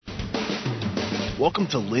Welcome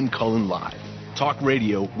to Lynn Cullen Live, talk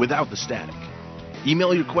radio without the static.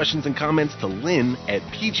 Email your questions and comments to Lynn at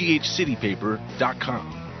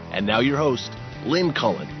pghcitypaper.com. And now your host, Lynn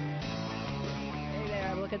Cullen. Hey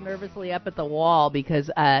there, I'm looking nervously up at the wall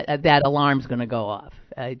because that alarm's going to go off.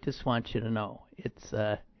 I just want you to know it's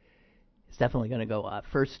definitely going to go off.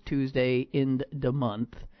 First Tuesday in the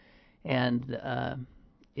month, and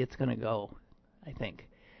it's going to go, I think.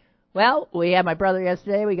 Well, we had my brother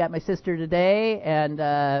yesterday, we got my sister today, and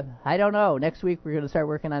I don't know. Next week we're going to start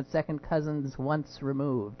working on second cousins once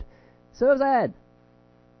removed. Susan!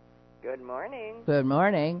 Good morning. Good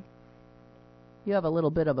morning. You have a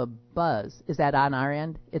little bit of a buzz. Is that on our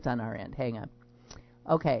end? It's on our end. Hang on.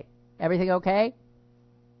 Okay. Everything okay?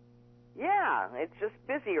 Yeah, it's just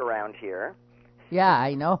busy around here. Yeah,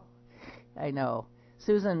 I know.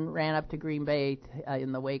 Susan ran up to Green Bay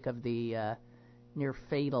in the wake of the near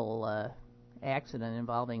fatal accident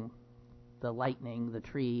involving the lightning, the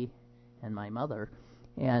tree, and my mother.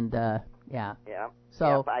 And yeah.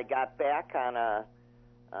 So yep, I got back on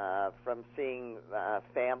from seeing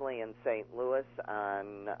family in St. Louis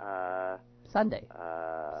on Sunday.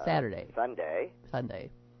 Sunday.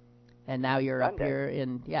 And now you're up here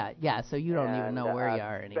in so you don't even know where you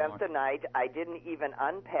are anymore. Spent the night. I didn't even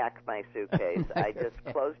unpack my suitcase. I just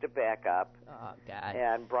closed it back up. Oh, God.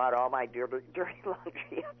 And brought all my dirty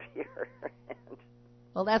laundry up here.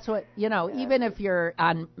 Well, that's what, even if you're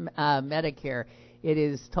on Medicare, it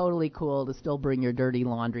is totally cool to still bring your dirty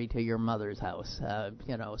laundry to your mother's house, so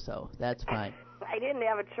that's fine. I didn't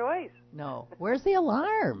have a choice. No. Where's the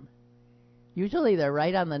alarm? Usually they're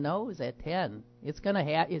right on the nose at 10. It's going to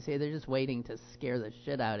have, you see, they're just waiting to scare the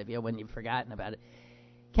shit out of you when you've forgotten about it.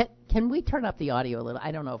 Can we turn up the audio a little?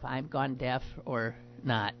 I don't know if I've gone deaf or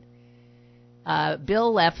not.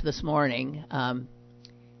 Bill left this morning. I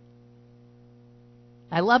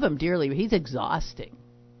love him dearly, but he's exhausting.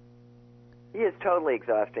 He is totally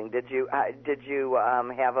exhausting. Did you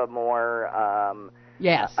have a more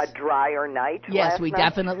yes, a drier night? Yes, we night?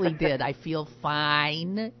 Definitely did. I feel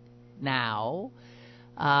fine now.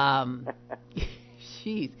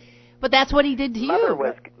 Jeez. But that's what he did to you.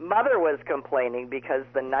 Mother was complaining because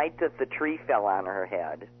the night that the tree fell on her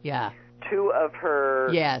head, two of her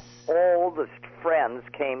oldest friends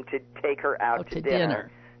came to take her out to dinner.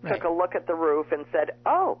 Right. Took a look at the roof and said,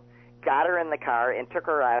 got her in the car and took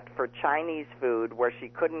her out for Chinese food where she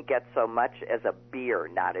couldn't get so much as a beer,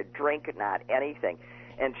 not a drink, not anything.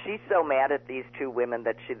 And she's so mad at these two women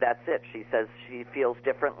that that's it. She says she feels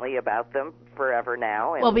differently about them forever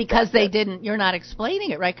now. And well, because they didn't, you're not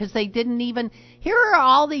explaining it right, because they didn't even, here are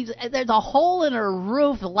all these, there's a hole in her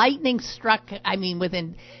roof, lightning struck, so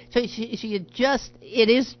she had just, it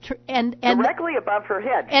is, and directly above her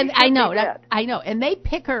head. And I know, and they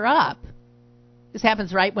pick her up. This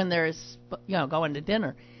happens right when there's, going to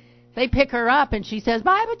dinner. They pick her up, and she says,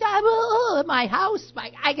 my house,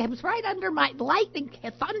 I was right under my lightning,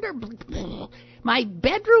 thunder, my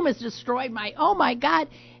bedroom is destroyed, oh, my God.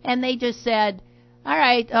 And they just said, all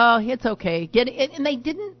right, it's okay. Get it. And they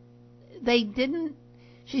didn't,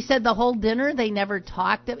 she said the whole dinner, they never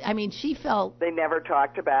talked. She felt. They never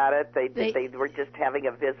talked about it. They were just having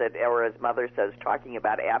a visit, or as Mother says, talking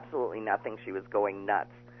about absolutely nothing. She was going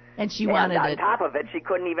nuts. And she wanted on top of it, she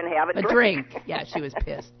couldn't even have a drink. Yeah, she was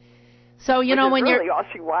pissed. So, when really you're... all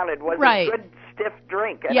she wanted was a good, stiff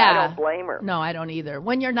drink, and I don't blame her. No, I don't either.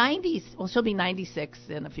 When you're 90... Well, she'll be 96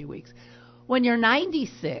 in a few weeks. When you're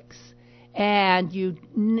 96 and you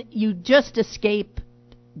just escape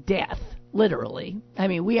death, literally.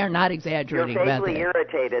 We are not exaggerating about that. You're vaguely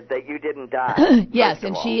irritated that you didn't die. Yes,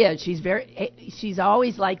 and she is. She's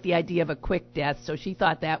always liked the idea of a quick death, so she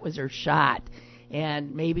thought that was her shot.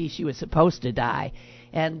 And maybe she was supposed to die.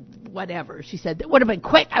 And whatever. She said, it would have been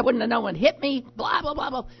quick. I wouldn't have known what hit me. Blah, blah, blah,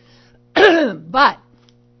 blah. But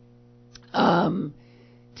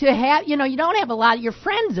to have, you don't have a lot. Your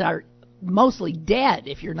friends are mostly dead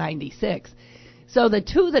if you're 96. So the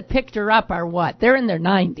two that picked her up are what? They're in their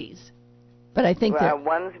 90s. But I think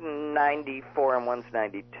one's 94 and one's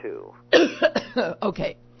 92.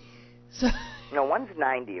 Okay. So no, one's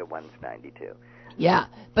 90 and one's 92. Yeah,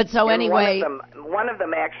 but so anyway... One of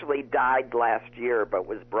them actually died last year, but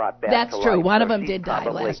was brought back That's to true. life. One of them did die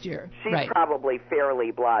last year. She's probably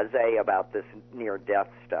fairly blasé about this near-death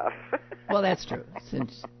stuff. Well, that's true,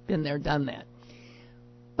 since been there, done that.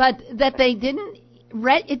 But that they didn't...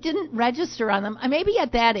 it didn't register on them. Maybe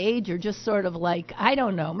at that age, you're just sort of like, I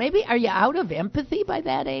don't know. Maybe, are you out of empathy by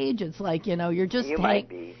that age? It's like, you're just... might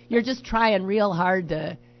be. You're just trying real hard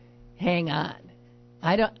to hang on.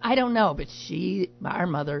 I don't know, but our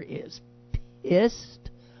mother is pissed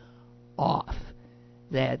off.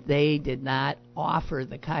 that they did not offer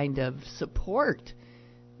the kind of support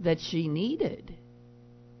that she needed.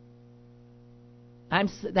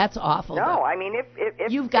 That's awful. No, I mean,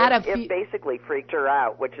 it basically freaked her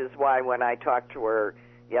out, which is why when I talked to her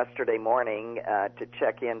yesterday morning to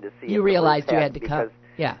check in to see, you realized you had to come.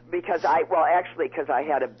 Yeah. Because I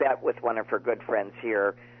had a bet with one of her good friends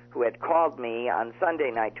here, who had called me on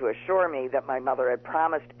Sunday night to assure me that my mother had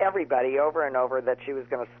promised everybody over and over that she was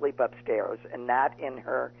going to sleep upstairs and not in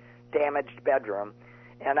her damaged bedroom.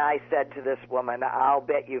 And I said to this woman, I'll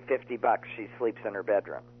bet you $50 she sleeps in her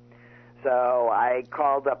bedroom. So I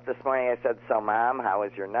called up this morning. I said, so, Mom, how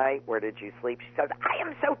was your night? Where did you sleep? She says, I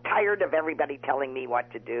am so tired of everybody telling me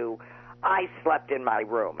what to do. I slept in my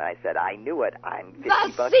room. And I said, I knew it. I'm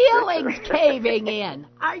 $50. The ceiling's caving in.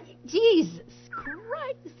 Jesus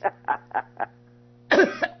Christ.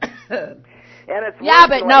 And it's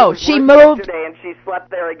but no, she moved today, and she slept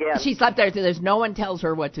there again. She slept there. There's no one tells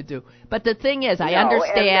her what to do. But the thing is, I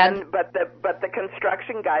understand. But the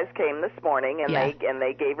construction guys came this morning, and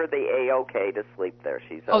they gave her the A-OK to sleep there.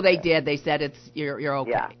 She's okay. Oh, they did. They said you're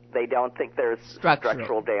okay. Yeah, they don't think there's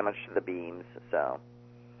structural damage to the beams. So.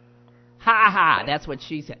 Ha! That's what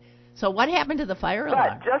she said. So what happened to the fire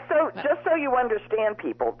alarm? But just so you understand,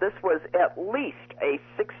 people, this was at least a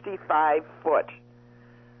 65-foot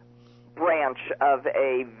branch of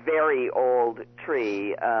a very old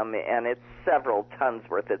tree, and it's several tons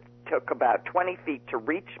worth. It took about 20 feet to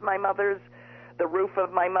reach the roof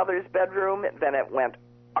of my mother's bedroom. Then it went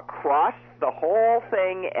across the whole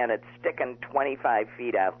thing, and it's sticking 25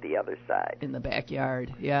 feet out the other side. In the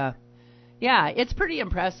backyard, yeah. Yeah, it's pretty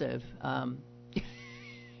impressive.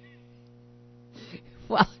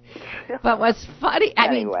 Well, but what's funny,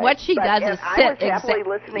 anyway, what she does is sit. I was happily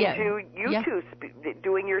listening to you two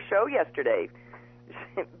doing your show yesterday.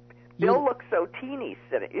 Bill looked so teeny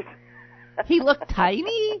sitting. He looked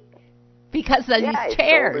tiny? Because of these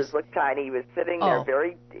chairs. His shoulders looked tiny. He was sitting there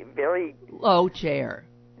very, very... low chair.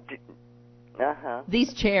 Uh-huh.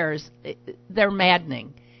 These chairs, they're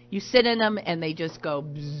maddening. You sit in them and they just go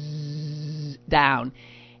bzzz down.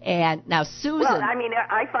 And now Susan... Well, I mean,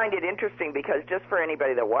 I find it interesting because just for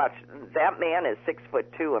anybody that watched, that man is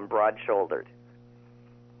 6'2" and broad-shouldered.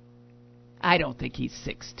 I don't think he's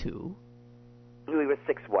 6'2". He was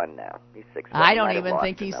 6'1" now. He's 6'1". I don't even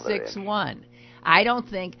think he's 6'1". I don't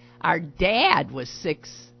think our dad was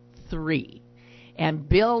 6'3", and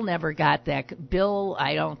Bill never got that. Bill,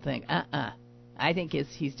 I don't think. I think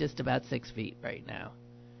he's just about 6 feet right now.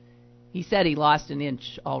 He said he lost an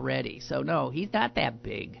inch already, so no, he's not that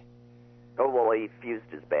big. Oh, well, he fused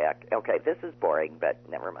his back. Okay, this is boring, but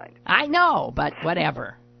never mind. I know, but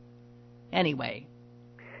whatever. Anyway.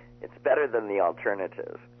 It's better than the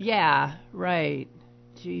alternative. Yeah, right.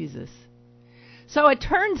 Jesus. So it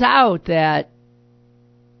turns out that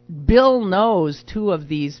Bill knows two of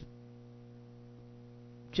these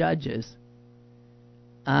judges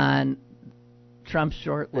on Trump's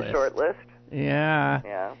short list. The short list? Yeah.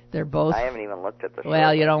 Yeah. They're both... I haven't even looked at the short Well,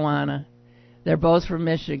 list. you don't want to. They're both from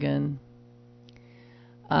Michigan.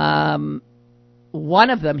 One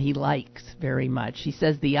of them he likes very much. He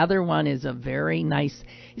says the other one is a very nice...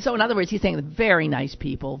 So in other words, he's saying very nice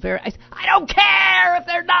people. I don't care if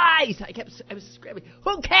they're nice! I was screaming,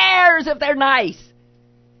 who cares if they're nice?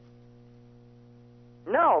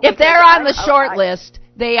 No. If they're on the short list,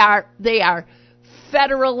 they are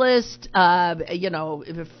Federalist,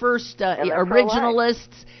 first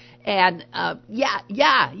originalists, and yeah.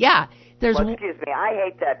 Excuse me, I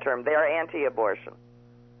hate that term. They're anti-abortion.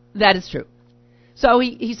 That is true. So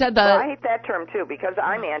he said Well, I hate that term too because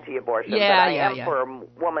I'm anti-abortion, but I am for a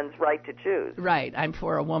woman's right to choose. Right, I'm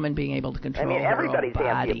for a woman being able to control her own body. Everybody's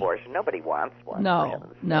anti-abortion. Nobody wants one.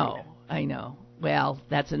 No, I know. Well,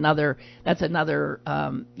 that's another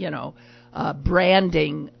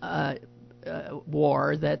branding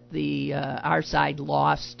war that our side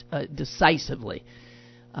lost decisively.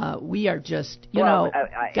 We are just,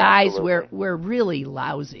 guys, we're really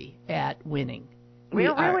lousy at winning.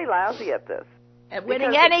 We're really lousy at this. At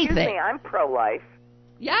winning anything. Excuse me, I'm pro-life.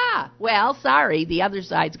 Yeah, well, sorry, the other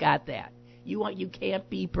side's got that. You can't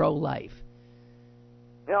be pro-life.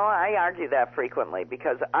 No, I argue that frequently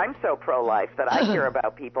because I'm so pro-life that I hear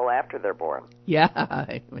about people after they're born. Yeah,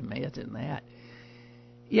 I imagine that.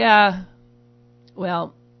 Yeah.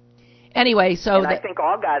 Well, anyway, so... And I think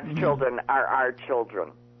all God's children are our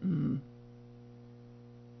children. Mm.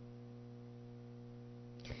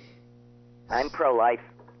 I'm pro-life.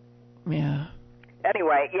 Yeah.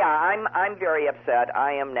 Anyway, yeah, I'm very upset.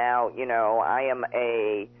 I am now, I am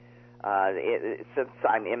Since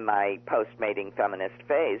I'm in my post-mating feminist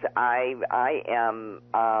phase, I am,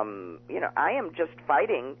 I am just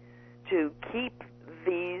fighting to keep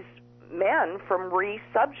these men from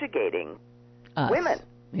re-subjugating women.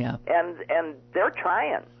 Yeah. And they're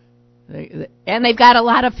trying. And they've got a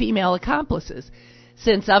lot of female accomplices.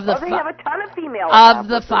 Since of the they have a ton of female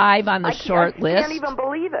accomplices. Of the 5 on the short list. I can't even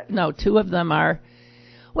believe it. No, 2 of them are.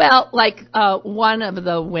 Well, like one of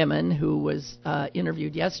the women who was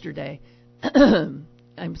interviewed yesterday,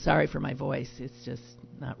 I'm sorry for my voice, it's just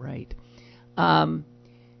not right.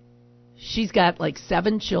 She's got like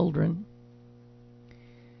 7 children.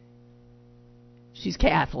 She's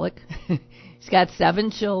Catholic. She's got 7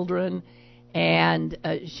 children, and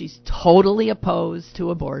she's totally opposed to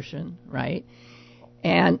abortion, right?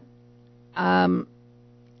 And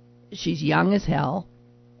she's young as hell.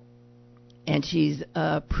 And she's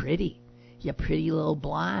pretty, pretty little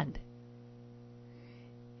blonde.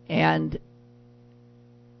 And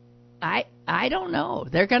I don't know.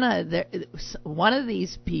 One of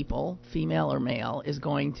these people, female or male, is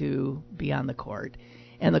going to be on the court,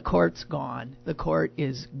 and the court's gone. The court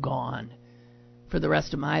is gone for the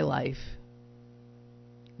rest of my life.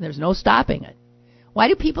 There's no stopping it. Why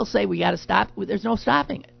do people say we got to stop? There's no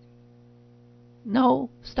stopping it. No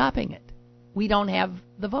stopping it. We don't have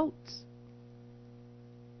the votes.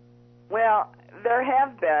 Well, there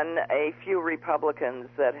have been a few Republicans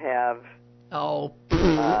that have. Oh,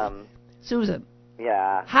 Susan.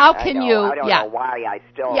 Yeah. How can you? I don't know why I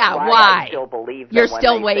still. Yeah, why? I still believe that You're when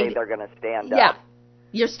still they waiting. Say they're going to stand up. Yeah. up.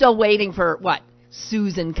 You're still waiting for what?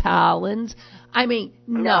 Susan Collins? I mean,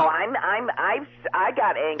 no. No, I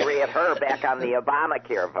got angry at her back on the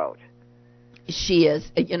Obamacare vote. She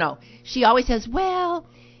is. She always says, well.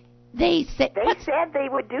 They said they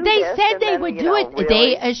would do this. They said they would do it. Really?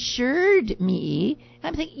 They assured me.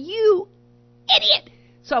 I'm thinking, you idiot.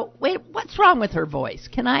 So, wait, what's wrong with her voice?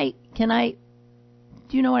 Can I, do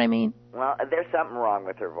you know what I mean? Well, there's something wrong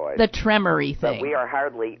with her voice. The tremory thing. But we are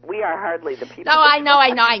hardly the people. No,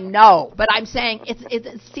 I know. But I'm saying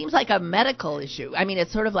it seems like a medical issue. I mean,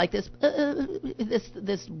 it's sort of like this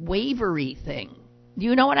wavery thing. Do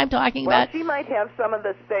you know what I'm talking about? Well, she might have some of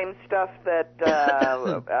the same stuff that,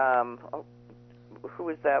 who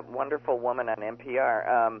was that wonderful woman on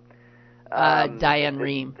NPR? Diane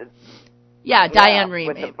Rehm. Diane Rehm.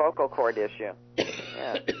 With the vocal cord issue.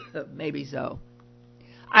 Yeah. Maybe so.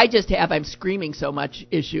 I'm screaming so much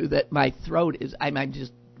issue that my throat is, I might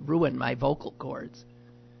just ruin my vocal cords.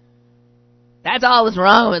 That's all that's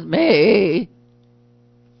wrong with me.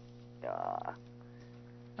 Well.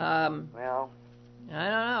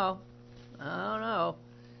 I don't know.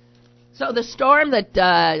 So the storm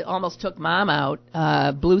that almost took Mom out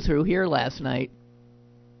blew through here last night.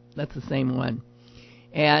 That's the same one.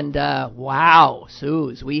 And, wow,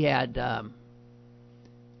 Suze, we had a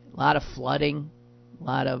lot of flooding, a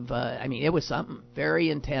lot of, it was something.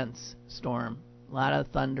 Very intense storm. A lot of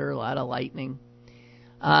thunder, a lot of lightning.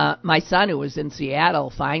 My son, who was in Seattle,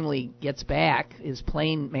 finally gets back. His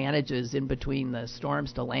plane manages in between the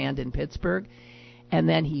storms to land in Pittsburgh. And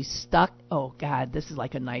then he's stuck. Oh, God, this is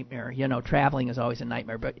like a nightmare. Traveling is always a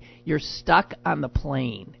nightmare. But you're stuck on the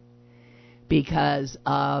plane because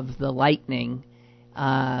of the lightning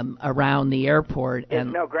around the airport. There's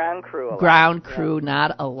no ground crew allowed. Ground crew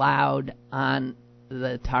not allowed on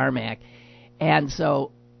the tarmac. And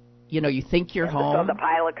so, you think you're home. So the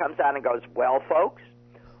pilot comes on and goes, well, folks,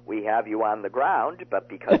 we have you on the ground, but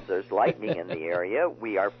because there's lightning in the area,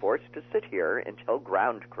 we are forced to sit here until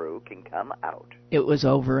ground crew can come out. It was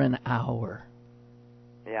over an hour.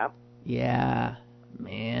 Yeah. Yeah,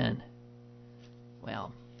 man.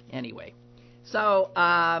 Well, anyway. So,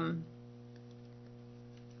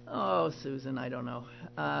 Susan, I don't know.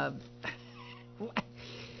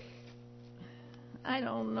 I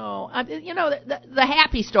don't know. The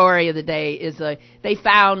happy story of the day is they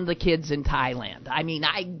found the kids in Thailand.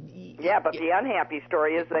 Yeah, but the unhappy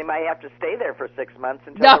story is they might have to stay there for 6 months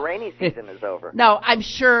until the rainy season is over. No, I'm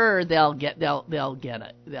sure they'll get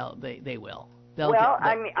it. They will.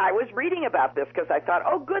 I was reading about this because I thought,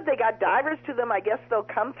 oh, good, they got divers to them. I guess they'll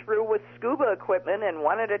come through with scuba equipment, and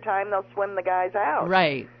one at a time they'll swim the guys out.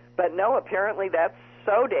 Right. But no, apparently that's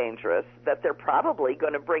so dangerous that they're probably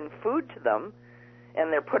going to bring food to them,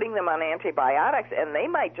 and they're putting them on antibiotics, and they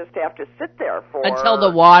might just have to sit there for... Until the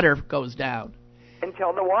water goes down.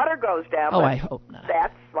 Until the water goes down. Oh, I hope not.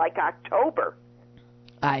 That's like October.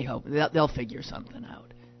 I hope. They'll figure something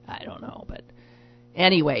out. I don't know, but...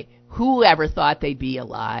 Anyway, who ever thought they'd be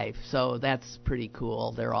alive? So that's pretty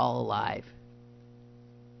cool. They're all alive.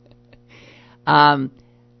 Melton,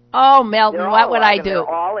 what would I do? They're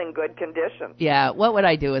all in in good condition. Yeah, what would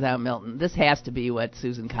I do without Milton? This has to be what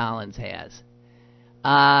Susan Collins has.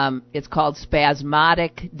 It's called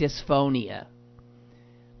spasmodic dysphonia,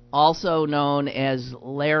 also known as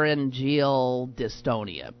laryngeal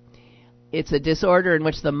dystonia. It's a disorder in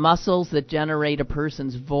which the muscles that generate a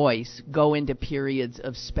person's voice go into periods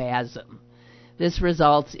of spasm. This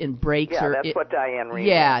results in breaks that's what Diane reads.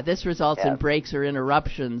 Yeah, this results in breaks or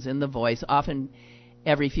interruptions in the voice, often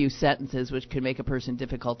every few sentences, which can make a person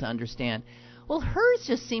difficult to understand. Well, hers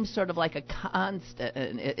just seems sort of like a constant.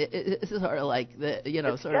 It's sort of like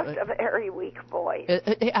it's sort just of a very weak voice.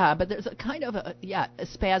 Yeah, but there's a kind of a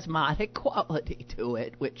spasmodic quality to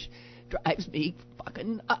it, which drives me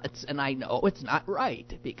fucking nuts, and I know it's not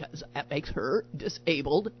right because that makes her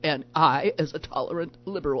disabled, and I, as a tolerant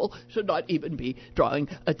liberal, should not even be drawing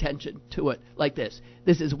attention to it like this.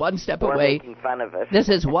 This is one step away. Making fun of it. This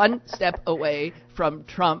is one step away from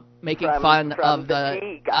Trump making fun of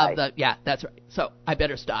the yeah, that's right. So I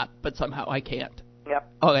better stop, but somehow I can't.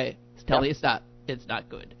 Yep. Okay, tell me to stop. It's not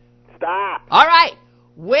good. Stop. All right.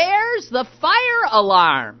 Where's the fire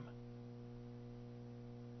alarm?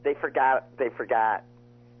 They forgot.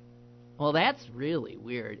 Well, that's really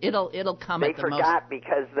weird. It'll come at the most. They forgot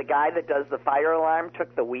because the guy that does the fire alarm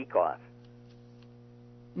took the week off.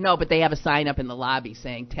 No, but they have a sign up in the lobby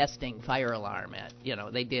saying testing fire alarm.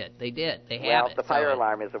 They did. They have it. The fire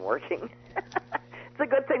alarm isn't working. It's a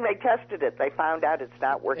good thing they tested it. They found out it's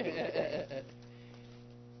not working today.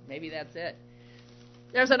 Maybe that's it.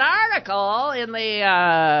 There's an article in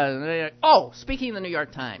the speaking of the New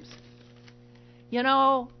York Times.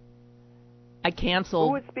 I canceled.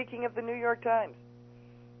 Who is speaking of the New York Times?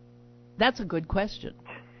 That's a good question.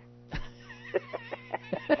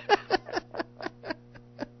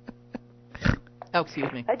 Oh,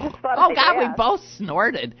 excuse me. I just thought. Oh, God, we both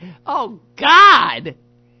snorted. Oh, God.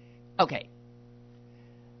 Okay.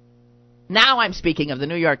 Now I'm speaking of the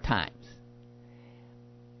New York Times.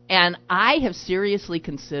 And I have seriously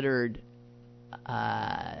considered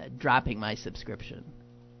dropping my subscription.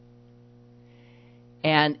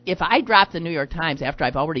 And if I drop the New York Times after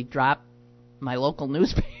I've already dropped my local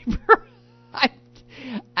newspaper,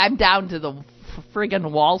 I'm down to the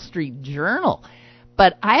friggin' Wall Street Journal.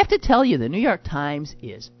 But I have to tell you, the New York Times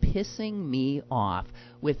is pissing me off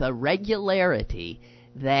with a regularity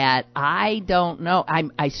that I don't know.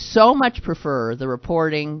 I so much prefer the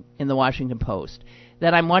reporting in the Washington Post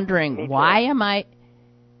that I'm wondering, why am I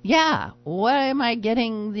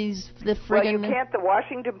getting the friggin'... Well, you can't. The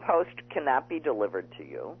Washington Post cannot be delivered to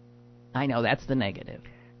you. I know, that's the negative.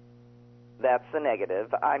 That's the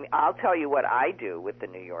negative. I'll tell you what I do with the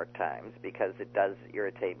New York Times, because it does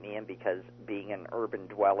irritate me, and because being an urban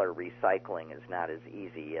dweller, recycling is not as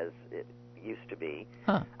easy as it used to be.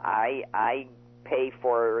 Huh. I pay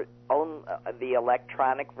for the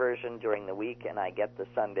electronic version during the week, and I get the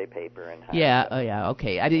Sunday paper. And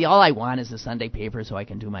okay. I mean, all I want is the Sunday paper so I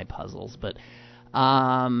can do my puzzles. But,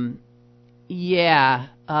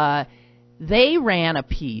 they ran a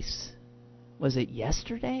piece, was it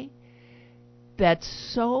yesterday, that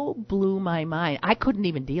so blew my mind. I couldn't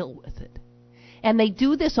even deal with it. And they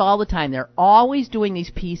do this all the time. They're always doing these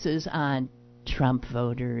pieces on Trump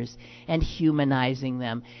voters and humanizing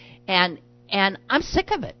them. And I'm sick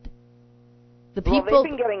of it. They've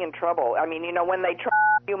been getting in trouble. I mean, when they try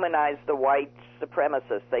to humanize the white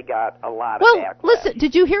supremacists, they got a lot of backlash. Well, listen,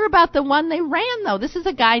 did you hear about the one they ran, though? This is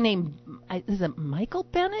a guy named, is it Michael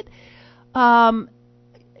Bennett?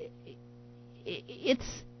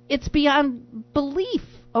 It's beyond belief.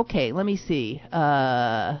 Okay, let me see.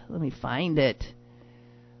 Let me find it.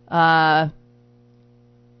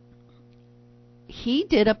 He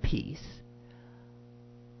did a piece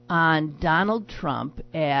on Donald Trump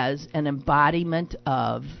as an embodiment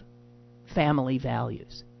of family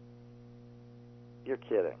values. You're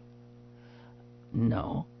kidding.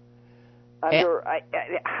 No.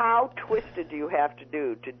 How twisted do you have to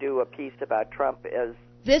do a piece about Trump as...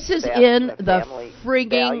 This is in the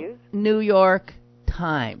frigging New York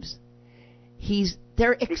Times.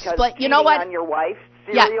 They're explaining. You know what? On your wife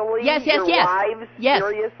serially? Yes. Wives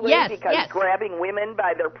seriously? Yes. Because grabbing women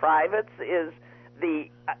by their privates is the...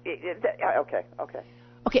 Okay.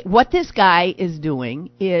 Okay, what this guy is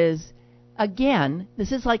doing is, again,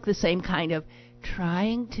 this is like the same kind of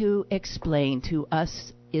trying to explain to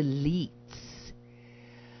us elites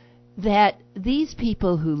that these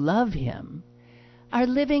people who love him are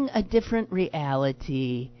living a different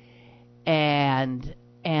reality, and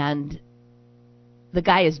the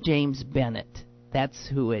guy is James Bennett. That's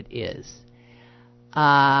who it is.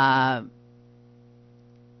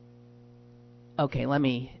 Okay, let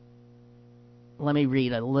me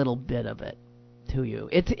read a little bit of it to you.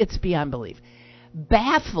 It's beyond belief.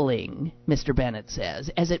 Baffling, Mr. Bennett says,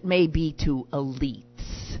 as it may be to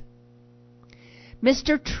elites,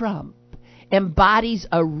 Mr. Trump embodies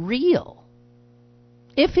a real,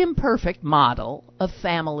 if imperfect, model of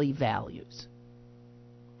family values.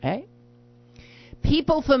 Okay?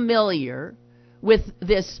 People familiar with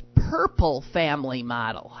this purple family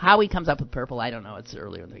model, how he comes up with purple, I don't know, it's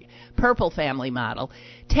earlier in the purple family model,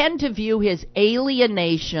 tend to view his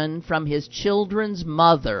alienation from his children's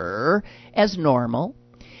mother as normal,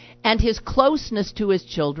 and his closeness to his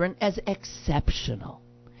children as exceptional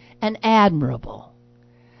and admirable.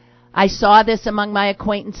 I saw this among my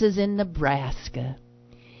acquaintances in Nebraska.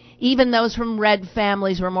 Even those from red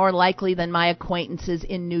families were more likely than my acquaintances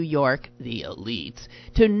in New York, the elites,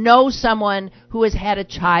 to know someone who has had a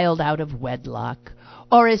child out of wedlock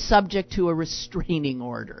or is subject to a restraining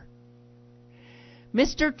order.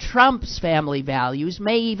 Mr. Trump's family values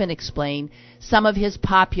may even explain some of his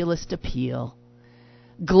populist appeal.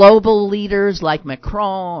 Global leaders like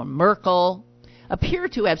Macron and Merkel appear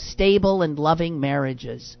to have stable and loving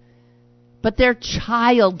marriages, but their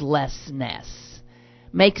childlessness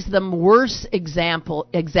makes them worse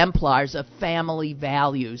exemplars of family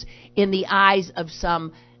values in the eyes of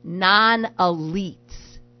some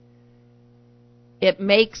non-elites. It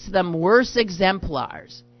makes them worse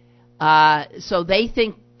exemplars. So they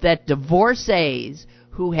think that divorcees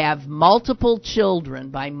who have multiple children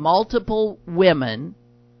by multiple women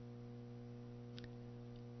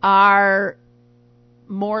are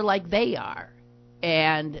more like they are.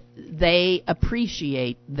 And they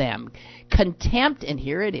appreciate them. Contempt, and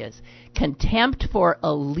here it is, contempt for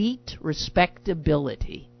elite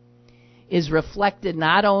respectability is reflected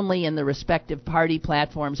not only in the respective party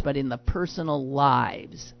platforms, but in the personal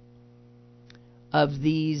lives of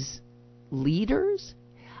these leaders.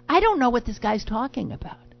 I don't know what this guy's talking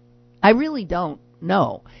about. I really don't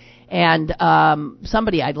know. And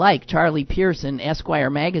somebody I'd like, Charlie Pearson,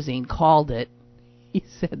 Esquire magazine, called it. He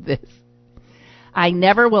said this: I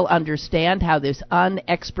never will understand how this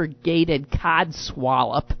unexpurgated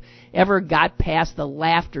codswallop ever got past the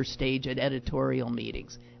laughter stage at editorial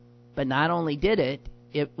meetings. But not only did it,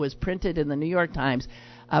 it was printed in the New York Times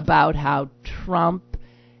about how Trump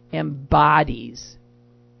embodies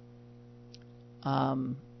a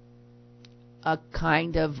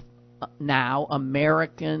kind of now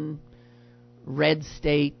American red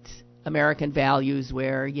state American values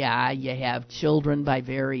where, yeah, you have children by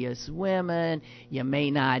various women. You may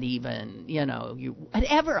not even, you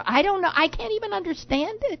whatever. I don't know. I can't even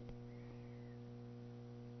understand it.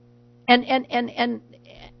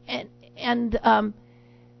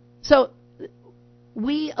 So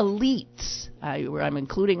we elites, I'm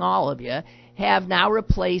including all of you, have now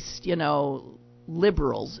replaced,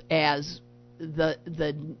 liberals as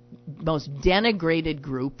the most denigrated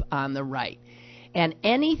group on the right. And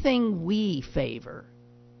anything we favor,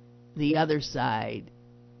 the other side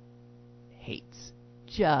hates.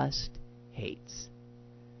 Just hates.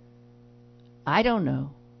 I don't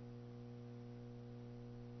know.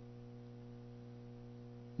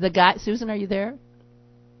 The guy, Susan, are you there?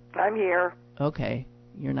 I'm here. Okay,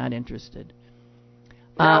 you're not interested.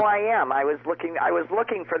 No, I am. I was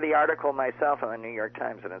looking for the article myself in the New York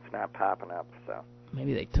Times, and it's not popping up. So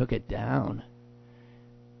maybe they took it down.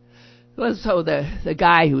 So the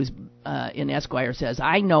guy who's in Esquire says,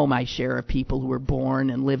 I know my share of people who were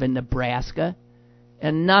born and live in Nebraska,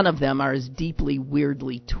 and none of them are as deeply,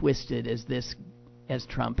 weirdly twisted as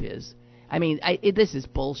Trump is. I mean, this is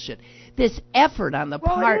bullshit. This effort on the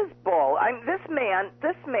part. Well, it is bull. This man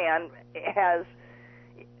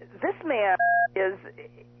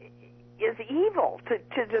is evil.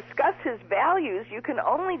 To discuss his values, you can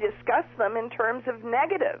only discuss them in terms of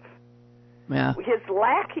negative. Yeah. His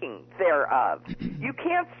lacking thereof. You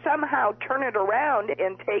can't somehow turn it around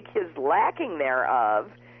and take his lacking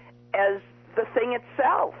thereof as the thing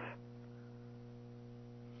itself.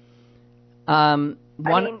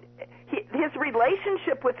 His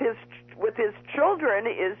relationship with his children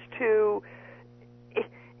is to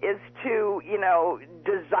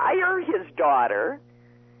desire his daughter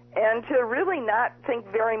and to really not think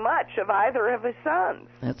very much of either of his sons.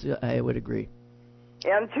 I would agree.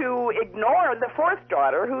 And to ignore the fourth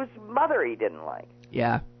daughter, whose mother he didn't like.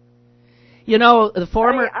 Yeah. The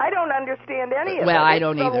former. I don't understand any of it. Well, I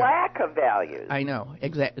don't either. The lack of values. I know.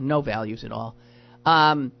 No values at all.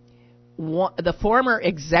 The former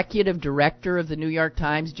executive director of the New York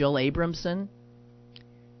Times, Jill Abramson,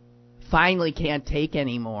 finally can't take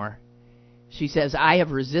anymore. She says, I have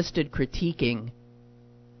resisted critiquing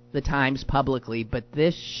the Times publicly, but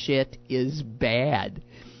this shit is bad.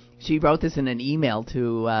 She wrote this in an email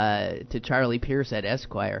to Charlie Pierce at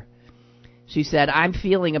Esquire. She said, I'm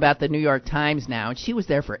feeling about the New York Times now, and she was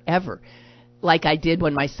there forever, like I did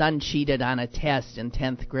when my son cheated on a test in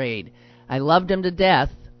 10th grade. I loved him to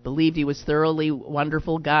death, believed he was thoroughly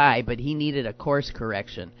wonderful guy, but he needed a course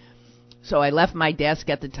correction. So I left my desk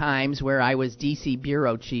at the Times, where I was D.C.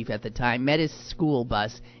 bureau chief at the time, met his school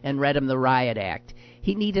bus, and read him the Riot Act.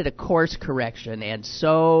 He needed a course correction, and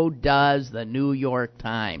so does the New York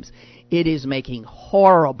Times. It is making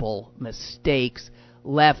horrible mistakes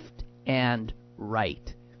left and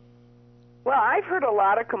right. Well, I've heard a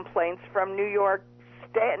lot of complaints from New York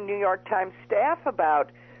Times staff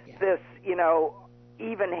about this,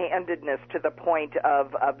 even-handedness to the point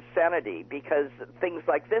of obscenity, because things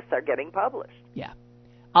like this are getting published. Yeah,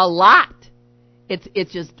 a lot.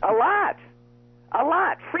 It's just a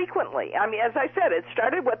lot, frequently. I mean, as I said, it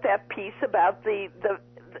started with that piece about the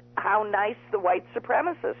how nice the white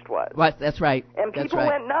supremacist was. Right, that's right. And people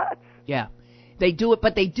went nuts. Yeah. They do it,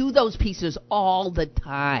 but they do those pieces all the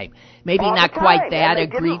time. Maybe all not quite that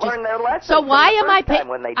egregious. So why am I paying?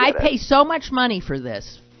 I pay so much money for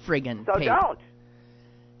this friggin' paper. Don't.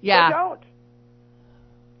 Yeah. So don't.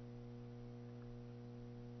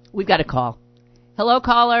 We've got a call. Hello,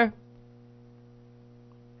 caller.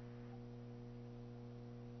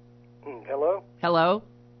 Hello. Hello.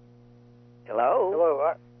 Hello.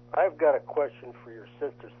 Hello. I've got a question for your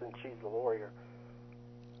sister, since she's a lawyer.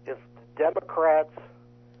 If Democrats,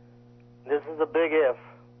 this is a big if,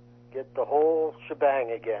 get the whole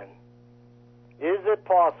shebang again, is it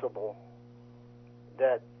possible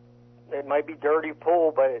that it might be dirty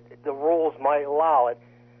pool, but the rules might allow it,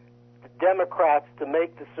 the Democrats to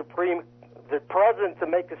make the President to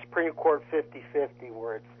make the Supreme Court 50-50,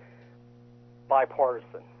 where it's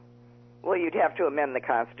bipartisan? Well, you'd have to amend the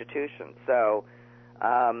Constitution. So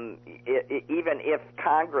even if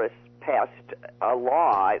Congress passed a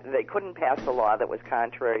law, they couldn't pass a law that was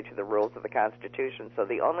contrary to the rules of the Constitution. So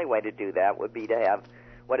the only way to do that would be to have,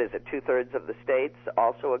 2/3 of the states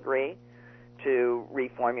also agree to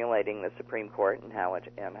reformulating the Supreme Court and how it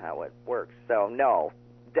works. So no,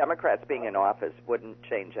 Democrats being in office wouldn't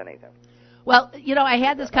change anything. Well, I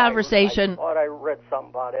had this conversation. I thought I read something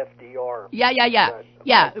about FDR.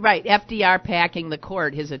 Yeah, right. FDR packing the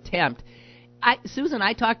court, his attempt. Susan,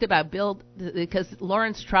 I talked about Bill, because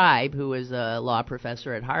Lawrence Tribe, who is a law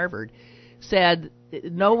professor at Harvard, said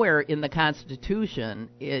nowhere in the Constitution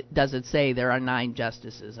does it say there are 9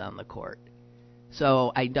 justices on the court.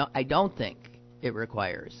 So I don't think it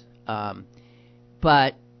requires.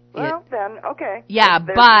 But then okay. Yeah,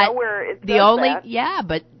 but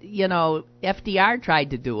FDR tried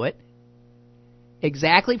to do it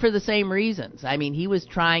exactly for the same reasons. I mean, he was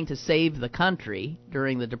trying to save the country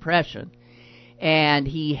during the Depression. And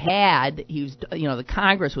the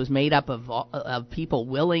Congress was made up of people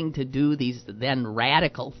willing to do these then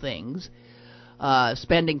radical things,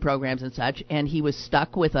 spending programs and such, and he was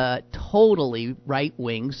stuck with a totally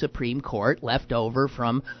right-wing Supreme Court left over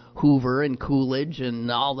from Hoover and Coolidge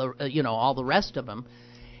and all the rest of them.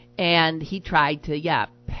 And he tried to,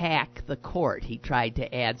 pack the court. He tried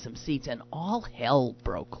to add some seats, and all hell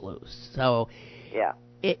broke loose. So, yeah.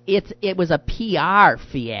 It was a PR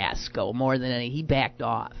fiasco more than anything. He backed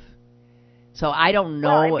off. So I don't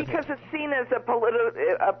know. Right, because it's seen as a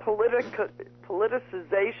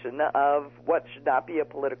politicization of what should not be a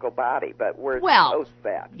political body, but we're supposed to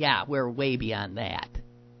that. Yeah, we're way beyond that.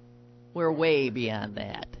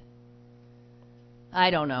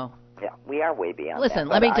 I don't know. Yeah, we are way beyond Listen,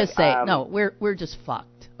 that. let me just say, no, we're just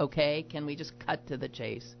fucked, okay? Can we just cut to the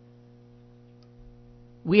chase?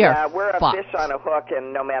 We're fucked. A fish on a hook,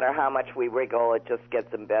 and no matter how much we wriggle, it just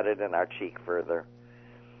gets embedded in our cheek further.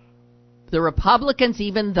 The Republicans,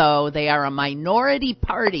 even though they are a minority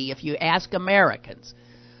party, if you ask Americans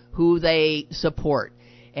who they support,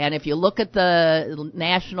 and if you look at the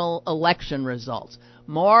national election results,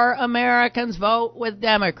 more Americans vote with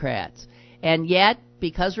Democrats. And yet,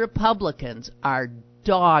 because Republicans are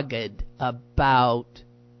dogged about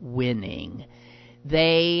winning,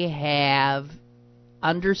 they have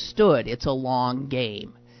understood it's a long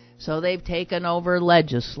game. So they've taken over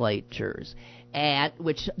legislatures,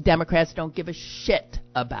 which Democrats don't give a shit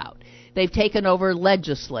about. They've taken over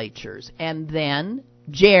legislatures and then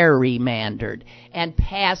gerrymandered and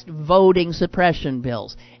passed voting suppression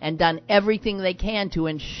bills and done everything they can to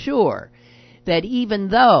ensure that even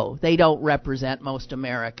though they don't represent most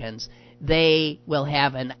Americans, they will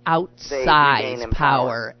have an outsized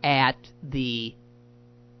power at the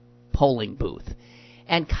polling booth.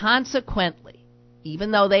 And consequently,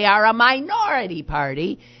 even though they are a minority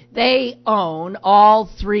party, They own all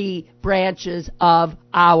three branches of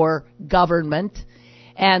our government,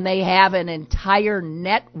 and they have an entire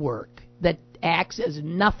network that acts as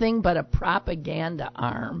nothing but a propaganda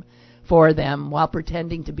arm for them while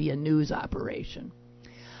pretending to be a news operation.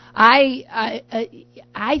 I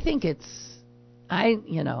think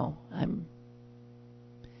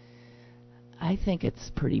I think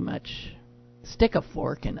it's pretty much stick a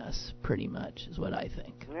fork in us, pretty much, is what I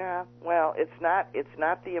think. Yeah, well, it's not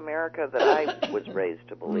the America that I was raised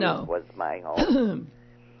to believe was my home.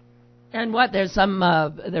 And what? There's some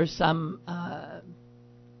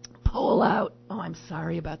poll out. Oh, I'm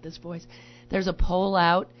sorry about this voice. There's a poll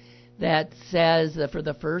out that says that for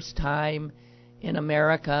the first time in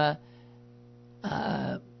America,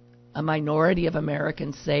 a minority of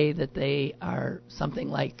Americans say that they are something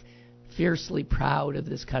like fiercely proud of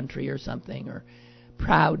this country or something, or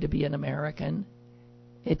proud to be an American.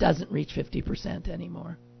 It doesn't reach 50%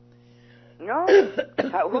 anymore. No.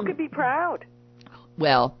 Who could be proud?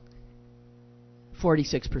 Well,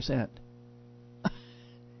 46%.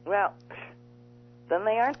 Well, then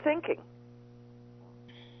they aren't thinking.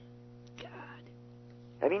 God.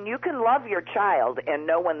 I mean, you can love your child and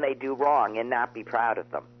know when they do wrong and not be proud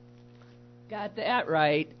of them. Got that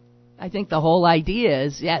right. I think the whole idea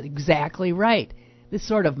is, exactly right. This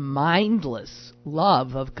sort of mindless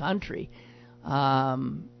love of country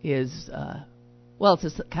is, it's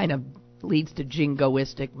just kind of leads to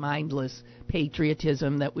jingoistic, mindless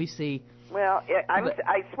patriotism that we see. Well,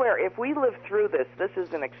 I swear, if we live through this, this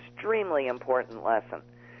is an extremely important lesson,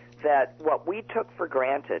 that what we took for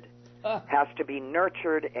granted has to be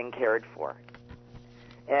nurtured and cared for.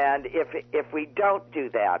 And if we don't do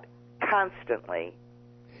that constantly,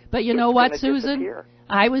 but you know what, Susan? Disappear.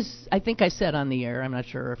 I think I said on the air, I'm not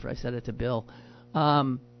sure if I said it to Bill,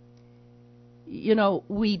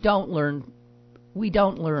 we don't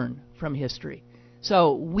learn from history.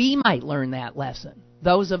 So we might learn that lesson.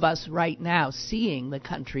 Those of us right now seeing the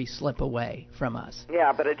country slip away from us.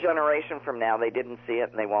 Yeah, but a generation from now, they didn't see it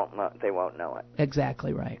and they won't know it.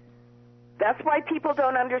 Exactly right. That's why people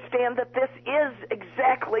don't understand that this is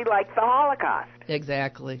exactly like the Holocaust.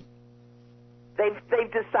 Exactly.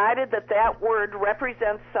 They've decided that word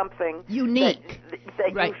represents something unique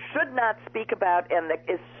that you should not speak about, and that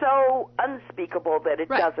is so unspeakable that it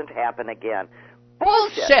doesn't happen again.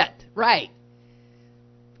 Bullshit. Right.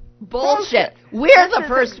 Bullshit. We're the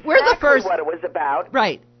first. What it was about.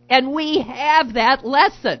 Right. And we have that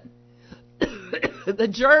lesson. The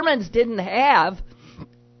Germans didn't have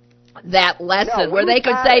that lesson where they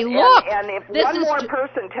could say, look, and if one more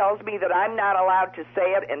person tells me that I'm not allowed to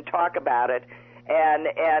say it and talk about it, and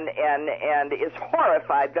is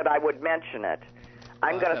horrified that I would mention it,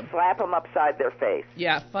 I'm going to slap them upside their face.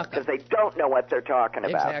 Yeah, fuck them. Because they don't know what they're talking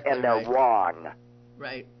about, exactly and they're wrong.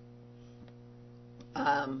 Right.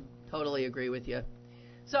 Totally agree with you.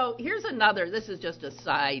 So here's another. This is just a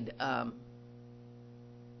side.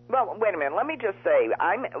 Well, wait a minute. Let me just say,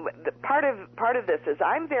 part of this is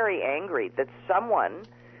I'm very angry that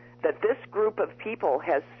this group of people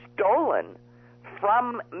has stolen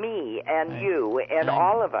from me and you and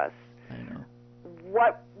all of us. I know.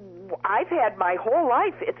 What I've had my whole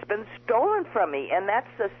life, it's been stolen from me, and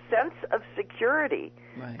that's the sense of security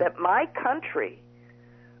that my country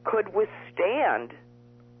could withstand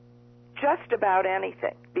just about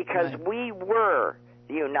anything, because we were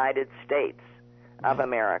the United States of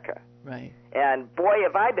America. Right. And boy,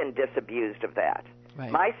 have I been disabused of that.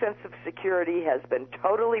 Right. My sense of security has been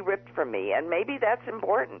totally ripped from me, and maybe that's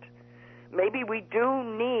important. Maybe we do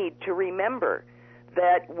need to remember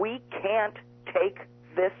that we can't take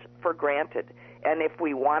this for granted. And if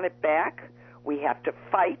we want it back, we have to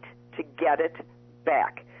fight to get it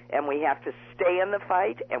back. And we have to stay in the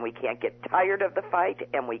fight, and we can't get tired of the fight,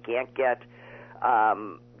 and we can't get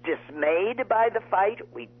dismayed by the fight.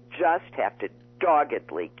 We just have to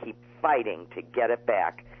doggedly keep fighting to get it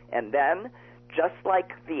back. And then, just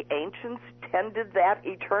like the ancients tended that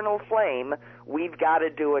eternal flame, we've got to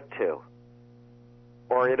do it too,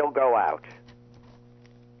 or it'll go out.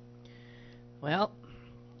 Well,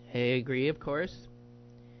 I agree, of course.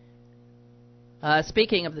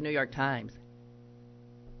 Speaking of the New York Times.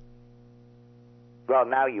 Well,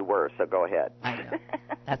 now you were, so go ahead. I know.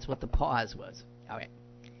 That's what the pause was. All right.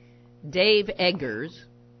 Dave Eggers,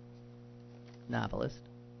 novelist,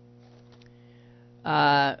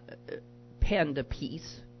 penned a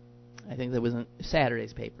piece. I think that was in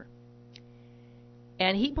Saturday's paper.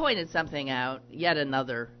 And he pointed something out, yet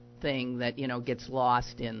another thing that, gets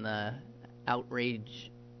lost in the outrage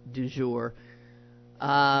du jour,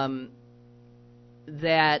 that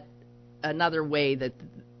another way that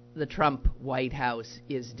the Trump White House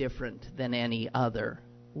is different than any other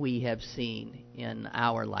we have seen in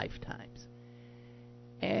our lifetimes.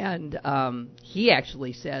 And he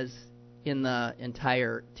actually says in the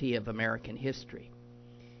entirety of American history.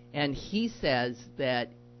 And he says that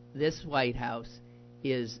this White House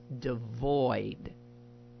is devoid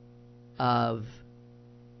of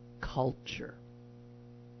culture.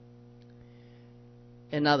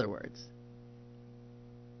 In other words,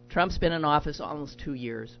 Trump's been in office almost 2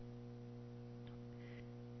 years.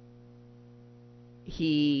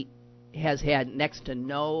 He has had next to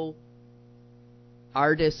no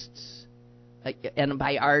artists, and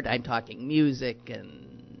by art I'm talking music and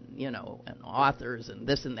and authors and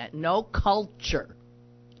this and that. No culture.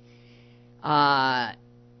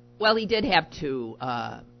 Well, he did have two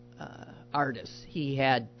artists. He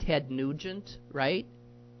had Ted Nugent, right,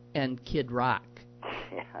 and Kid Rock.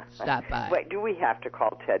 Yeah. Stop by. Wait, do we have to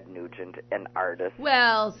call Ted Nugent an artist?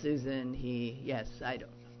 Well, Susan, yes, I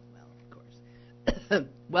don't know. Well, of course.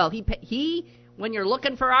 Well, he when you're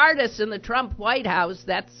looking for artists in the Trump White House,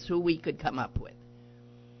 that's who we could come up with.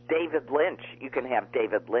 David Lynch. You can have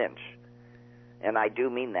David Lynch. And I do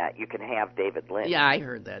mean that. You can have David Lynch. Yeah, I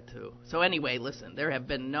heard that too. So anyway, listen, there have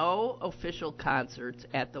been no official concerts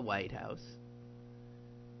at the White House.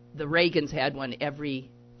 The Reagans had one every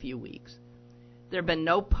few weeks. There have been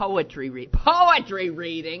no poetry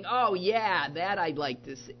reading. Oh, yeah, that I'd like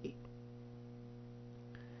to see.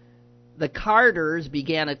 The Carters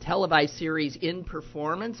began a televised series in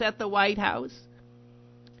performance at the White House,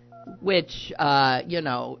 which, you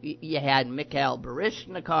had Mikhail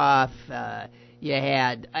Baryshnikov, you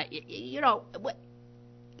had,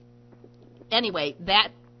 anyway,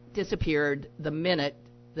 that disappeared the minute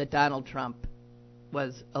that Donald Trump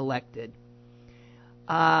was elected.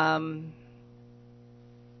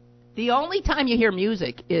 The only time you hear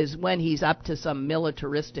music is when he's up to some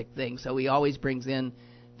militaristic thing, so he always brings in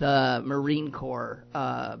the Marine Corps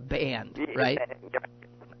band, right?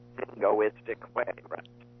 Egoistic way, right?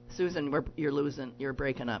 Susan, you're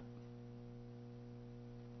breaking up.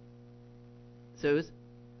 Suze?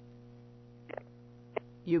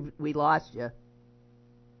 We lost you.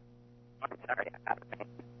 I'm sorry.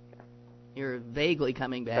 You're vaguely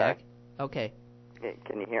coming back. Sorry. Okay.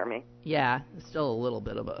 Can you hear me? Yeah, it's still a little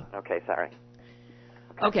bit of a... Okay, sorry.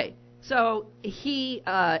 Okay, so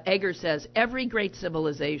Egger says, every great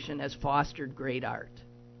civilization has fostered great art,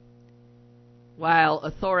 while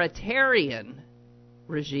authoritarian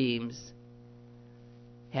regimes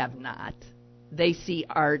have not. They see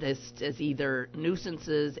artists as either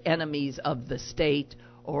nuisances, enemies of the state,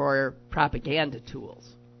 or propaganda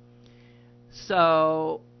tools.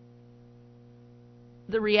 So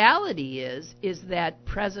the reality is that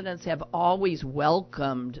presidents have always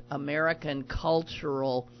welcomed American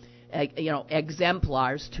cultural,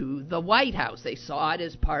 exemplars to the White House. They saw it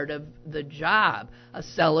as part of the job, a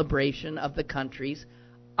celebration of the country's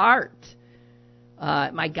art.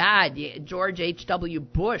 My God, George H.W.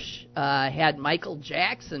 Bush had Michael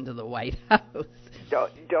Jackson to the White House.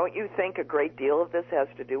 Don't you think a great deal of this has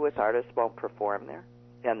to do with artists won't perform there?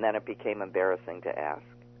 And then it became embarrassing to ask.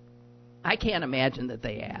 I can't imagine that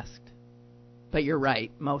they asked. But you're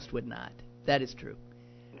right, most would not. That is true.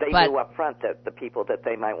 They knew up front that the people that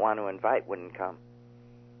they might want to invite wouldn't come.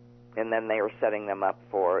 And then they're setting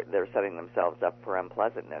themselves up for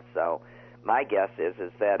unpleasantness. So my guess is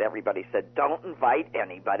that everybody said, don't invite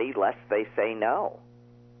anybody lest they say no.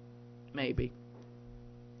 Maybe.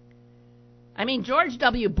 I mean, George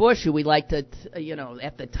W. Bush, who we like to,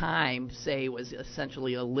 at the time say was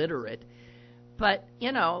essentially illiterate, but,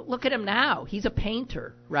 look at him now. He's a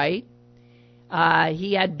painter, right?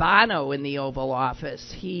 He had Bono in the Oval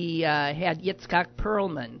Office. He had Yitzhak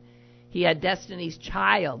Perlman. He had Destiny's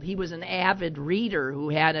Child. He was an avid reader who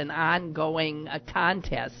had an ongoing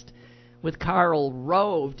contest with Karl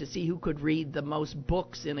Rove to see who could read the most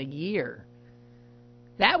books in a year.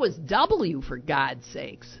 That was W, for God's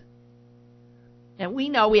sakes. And we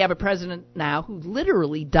know we have a president now who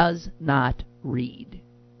literally does not read.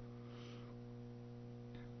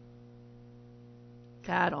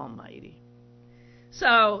 God almighty.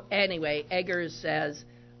 So, anyway, Eggers says,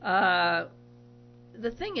 the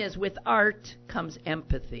thing is, with art comes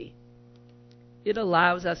empathy. It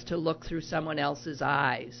allows us to look through someone else's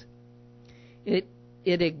eyes. It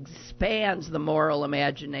expands the moral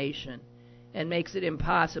imagination and makes it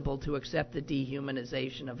impossible to accept the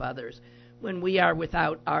dehumanization of others. When we are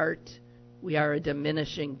without art, we are a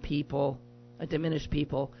diminished people.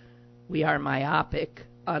 We are myopic,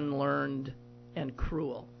 unlearned, and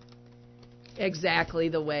cruel. Exactly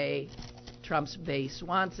the way Trump's base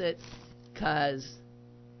wants it, because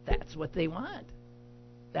that's what they want.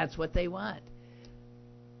 That's what they want.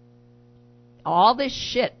 All this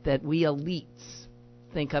shit that we elites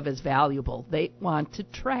think of as valuable, they want to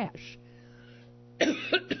trash.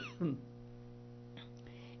 And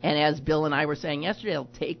as Bill and I were saying yesterday, they'll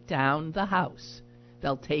take down the house.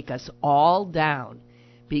 They'll take us all down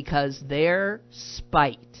because their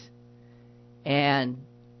spite and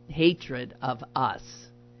hatred of us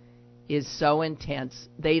is so intense,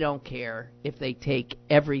 they don't care if they take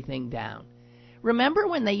everything down. Remember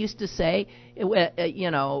when they used to say,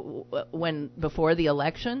 when before the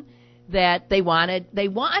election, that they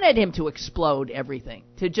wanted him to explode everything,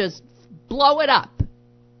 to just blow it up,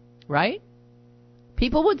 right?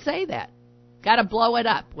 People would say that. Got to blow it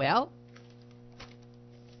up. Well,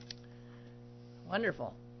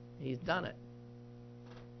 wonderful. He's done it.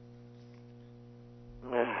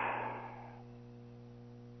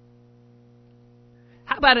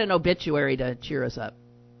 How about an obituary to cheer us up?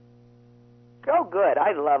 Oh, good.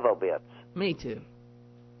 I love obits. Me too.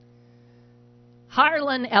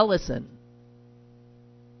 Harlan Ellison.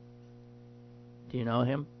 Do you know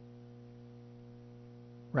him?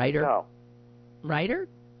 Writer? No. Writer?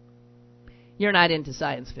 You're not into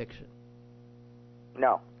science fiction.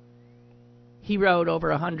 No. He wrote over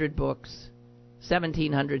 100 books,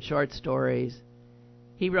 1,700 short stories.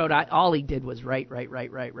 He wrote, all he did was write.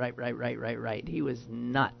 He was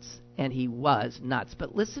nuts, and he was nuts.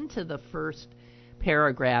 But listen to the first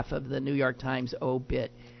paragraph of the New York Times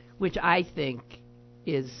obit, which I think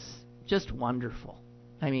is just wonderful.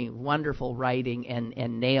 I mean, wonderful writing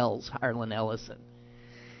and nails Harlan Ellison.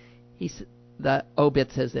 The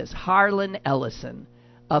obit says this: Harlan Ellison,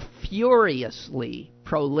 a furiously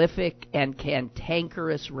prolific and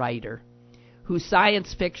cantankerous writer, whose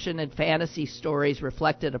science fiction and fantasy stories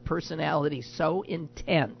reflected a personality so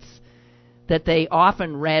intense that they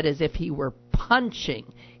often read as if he were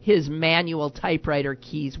punching his manual typewriter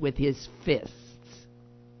keys with his fists,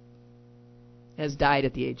 has died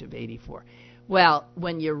at the age of 84. Well,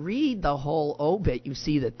 when you read the whole obit, you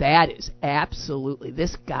see that is absolutely,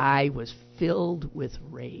 this guy was filled with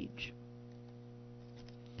rage.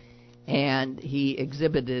 And he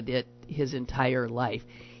exhibited it his entire life.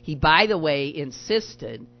 He, by the way,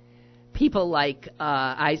 insisted people like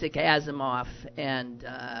Isaac Asimov and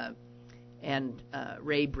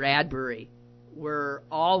Ray Bradbury were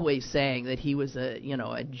always saying that he was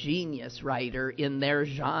a genius writer in their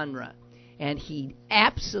genre, and he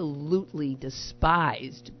absolutely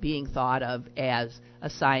despised being thought of as a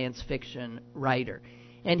science fiction writer.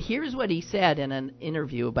 And here's what he said in an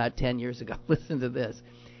interview about 10 years ago. Listen to this.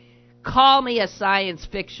 Call me a science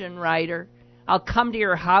fiction writer. I'll come to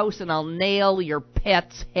your house and I'll nail your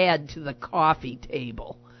pet's head to the coffee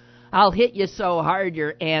table. I'll hit you so hard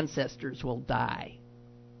your ancestors will die.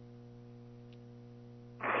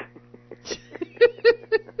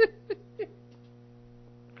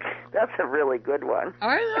 That's a really good one.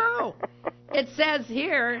 I know. It says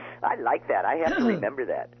here. I like that. I have to remember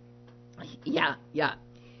that. Yeah.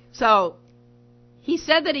 So he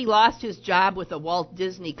said that he lost his job with the Walt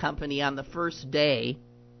Disney Company on the first day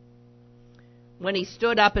when he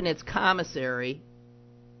stood up in its commissary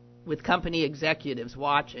with company executives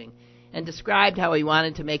watching and described how he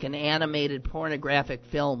wanted to make an animated pornographic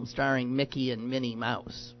film starring Mickey and Minnie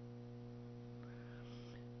Mouse.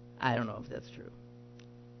 I don't know if that's true.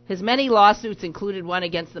 His many lawsuits included one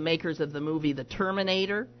against the makers of the movie The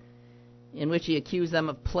Terminator, in which he accused them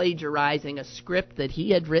of plagiarizing a script that he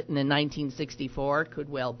had written in 1964. Could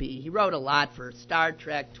well be. He wrote a lot for Star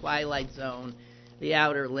Trek, Twilight Zone, The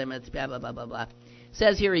Outer Limits, blah, blah, blah, blah, blah.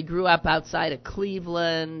 Says here he grew up outside of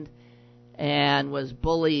Cleveland and was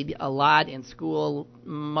bullied a lot in school,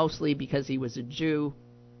 mostly because he was a Jew.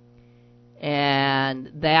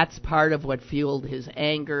 And that's part of what fueled his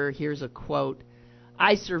anger. Here's a quote.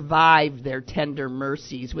 I survived their tender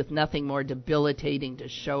mercies with nothing more debilitating to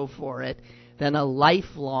show for it than a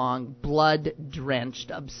lifelong, blood-drenched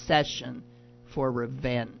obsession for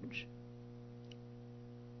revenge.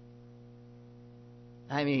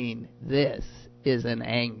 I mean, this is an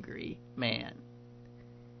angry man.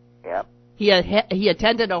 Yep. He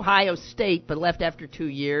attended Ohio State but left after 2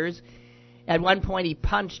 years. At one point, he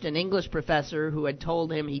punched an English professor who had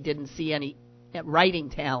told him he didn't see any writing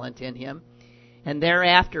talent in him. And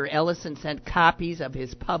thereafter, Ellison sent copies of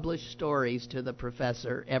his published stories to the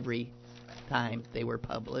professor every time they were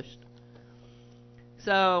published.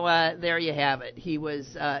 So there you have it. He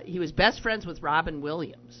was best friends with Robin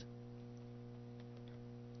Williams,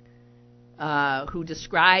 who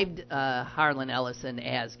described Harlan Ellison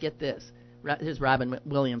as, get this, here's Robin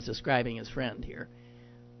Williams describing his friend here,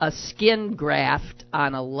 a skin graft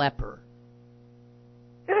on a leper.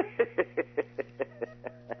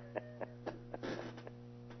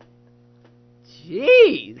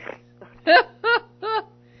 Jeez.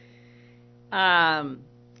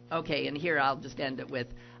 Okay, and here I'll just end it with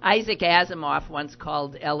Isaac Asimov once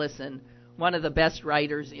called Ellison one of the best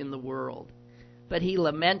writers in the world, but he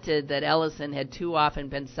lamented that Ellison had too often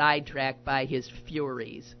been sidetracked by his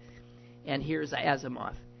furies. And here's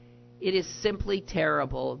Asimov. It is simply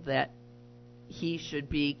terrible that he should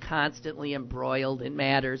be constantly embroiled in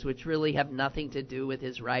matters which really have nothing to do with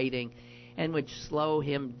his writing and which slow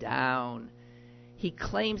him down. He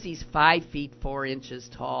claims he's 5 feet 4 inches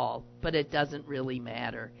tall, but it doesn't really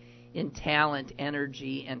matter. In talent,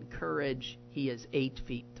 energy, and courage, he is 8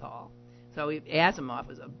 feet tall. So Asimov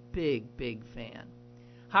was a big, big fan.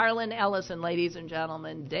 Harlan Ellison, ladies and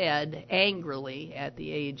gentlemen, dead angrily at the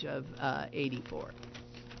age of 84.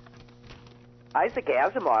 Isaac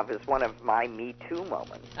Asimov is one of my Me Too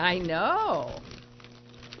moments. I know.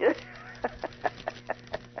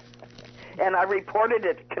 And I reported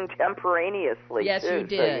it contemporaneously, yes, too. Yes, you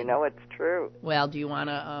did. So you know it's true. Well, do you want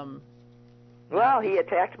to... Well, he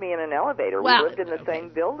attacked me in an elevator. Well, we lived in the same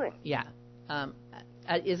building. Yeah.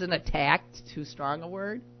 Isn't attacked too strong a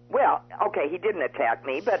word? Well, okay, he didn't attack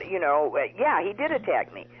me, but, yeah, he did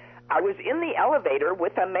attack me. I was in the elevator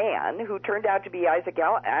with a man who turned out to be Isaac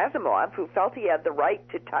Asimov, who felt he had the right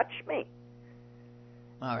to touch me.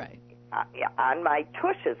 All right. On my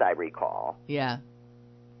tush, as I recall. Yeah.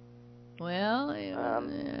 Well, yeah.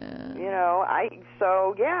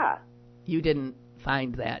 You didn't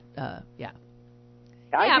find that, yeah.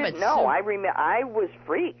 I didn't know. I was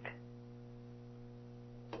freaked.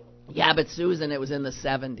 Yeah, but Susan, it was in the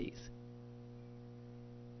 70s.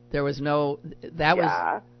 There was no... That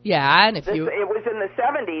was... Yeah, and if you... It was in the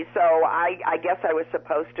 70s, so I guess I was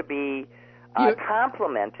supposed to be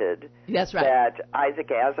complimented. That's right. That Isaac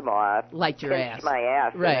Asimov liked your pinched ass. my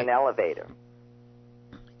ass right. in an elevator.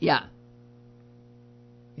 Yeah.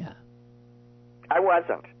 Yeah. I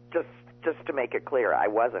wasn't. Just to make it clear, I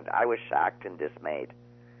wasn't. I was shocked and dismayed.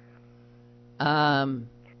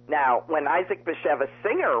 Now, when Isaac Bashevis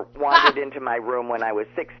Singer wandered into my room when I was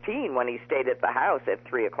 16, when he stayed at the house at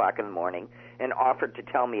 3 o'clock in the morning and offered to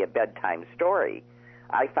tell me a bedtime story,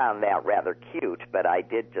 I found that rather cute, but I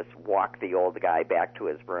did just walk the old guy back to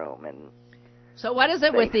his room. And so what is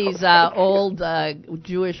it with these old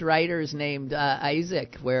Jewish writers named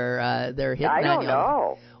Isaac, where they're hitting on you? I don't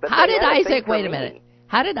know. How did Isaac, wait a minute,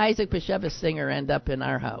 how did Isaac Bashevis Singer end up in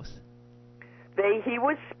our house? He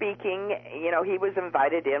was speaking, he was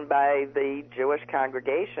invited in by the Jewish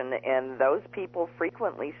congregation, and those people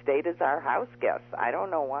frequently stayed as our house guests. I don't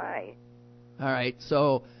know why. All right,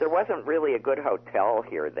 so... There wasn't really a good hotel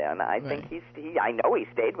here then. I think I know he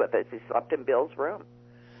stayed with us. He slept in Bill's room.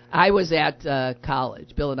 I was at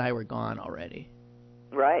college. Bill and I were gone already.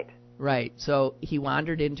 Right. Right, so he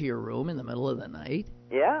wandered into your room in the middle of the night?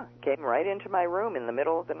 Yeah, came right into my room in the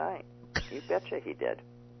middle of the night. You betcha he did.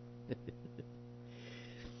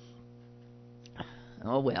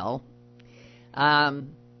 Oh, well.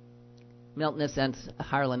 Milton Ascent,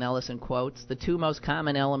 Harlan Ellison quotes, the two most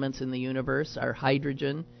common elements in the universe are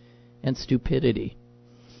hydrogen and stupidity.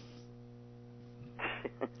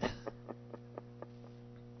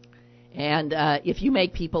 And if you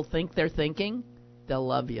make people think they're thinking, they'll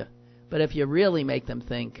love you. But if you really make them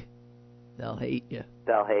think, they'll hate you.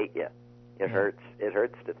 They'll hate you. It hurts. It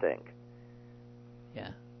hurts to think. Yeah.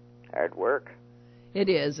 Hard work. It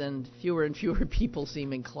is, and fewer people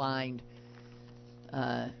seem inclined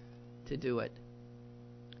to do it.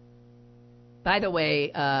 By the way,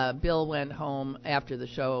 Bill went home after the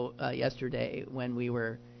show yesterday when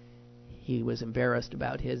he was embarrassed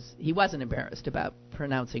about he wasn't embarrassed about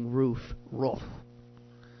pronouncing roof.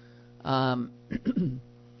 And,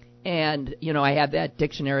 I had that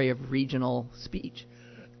dictionary of regional speech.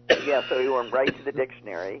 Yeah, so you went right to the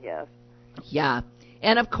dictionary, yes. Yeah.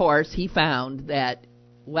 And, of course, he found that,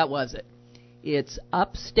 what was it? It's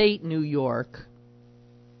upstate New York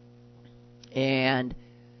and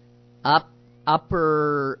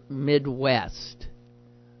upper Midwest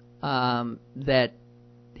that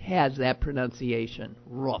has that pronunciation,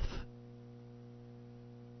 roof.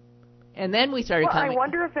 And then we started I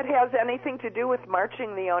wonder if it has anything to do with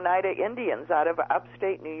marching the Oneida Indians out of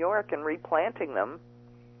upstate New York and replanting them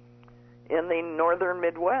in the northern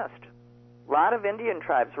Midwest. A lot of Indian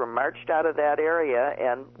tribes were marched out of that area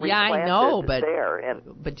and replanted there.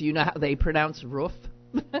 But do you know how they pronounce roof?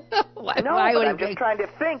 I'm just trying to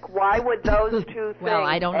think. Why would those two things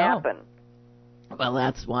I don't happen? Know. Well,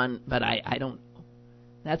 that's one, but I don't.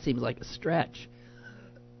 That seems like a stretch.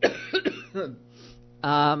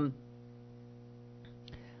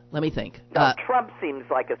 Let me think. No, Trump seems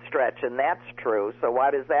like a stretch, and that's true. So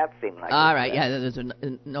why does that seem like all a right, stretch? yeah, there's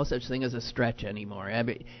no such thing as a stretch anymore.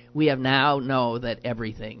 We have now know that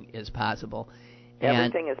everything is possible.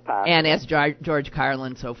 Everything is possible. And as George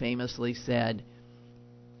Carlin so famously said,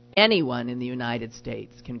 anyone in the United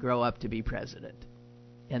States can grow up to be president.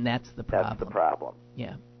 And that's the problem. That's the problem.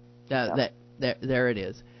 Yeah. There it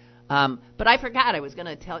is. But I forgot I was going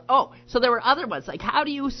to tell. Oh, so there were other ones. Like, how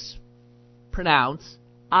do you pronounce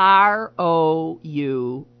ROUTE?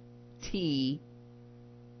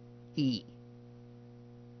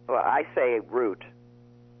 Well, I say root,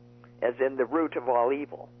 as in the root of all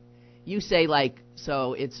evil. You say, like,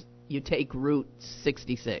 so you take Route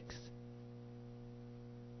 66.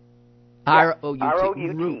 Yeah.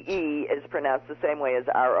 R-O-U-T-E is pronounced the same way as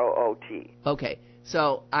R-O-O-T. Okay,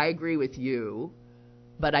 so I agree with you,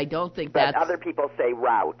 but I don't think but other people say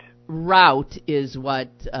route. Route is what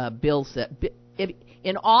Bill said.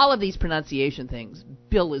 In all of these pronunciation things,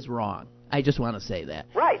 Bill is wrong. I just want to say that.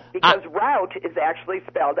 Right, because route is actually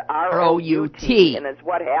spelled R-O-U-T, and it's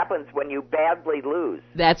what happens when you badly lose.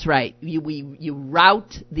 That's right. You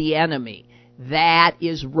rout the enemy. That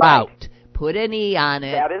is route. Right. Put an E on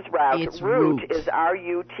it. That is route. It's root is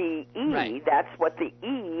R-U-T-E. Right. That's what the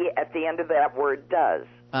E at the end of that word does.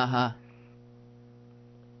 Uh-huh.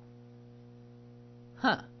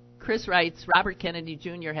 Huh. Chris writes, Robert Kennedy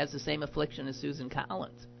Jr. has the same affliction as Susan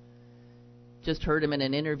Collins. Just heard him in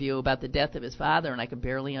an interview about the death of his father, and I could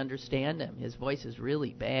barely understand him. His voice is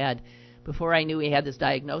really bad. Before I knew he had this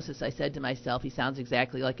diagnosis, I said to myself, he sounds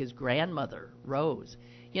exactly like his grandmother, Rose.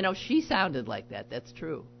 You know, she sounded like that. That's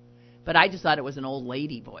true. But I just thought it was an old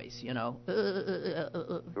lady voice, you know.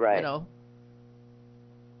 Right. You know.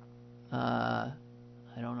 I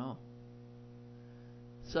don't know.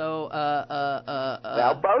 So,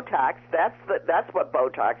 well, Botox, that's what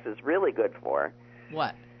Botox is really good for.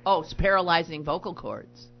 What? Oh, it's paralyzing vocal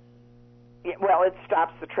cords. Yeah, well, it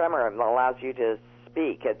stops the tremor and allows you to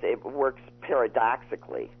speak. It works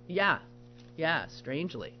paradoxically. Yeah,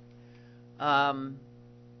 strangely.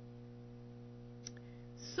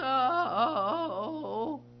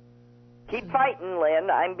 So keep fighting, Lynn.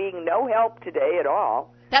 I'm being no help today at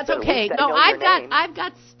all. That's okay. No, I've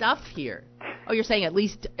got stuff here. Oh, you're saying at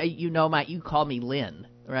least you call me Lynn,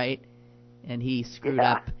 right? And he screwed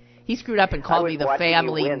up. He screwed up and called me the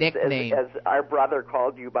family nickname. As our brother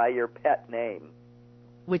called you by your pet name.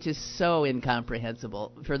 Which is so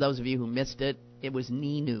incomprehensible. For those of you who missed it, it was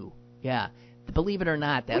Ninu. Yeah. Believe it or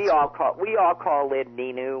not, that's... We all call Lynn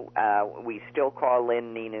Ninu. We still call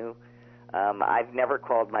Lynn Ninu. I've never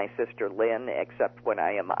called my sister Lynn except when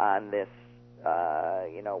I am on this,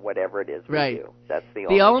 whatever it is we do. That's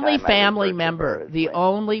the only family member, the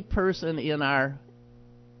only person in our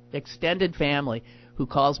extended family who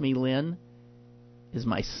calls me Lynn is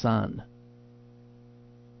my son.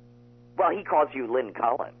 Well, he calls you Lynn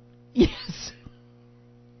Cullen. Yes.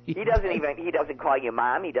 He doesn't call you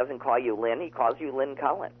Mom. He doesn't call you Lynn. He calls you Lynn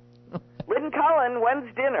Cullen. Lynn Cullen,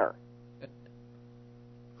 when's dinner?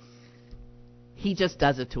 He just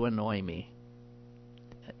does it to annoy me,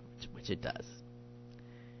 which it does.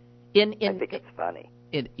 I think it's funny.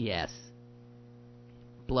 Yes.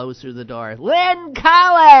 Blows through the door. Lynn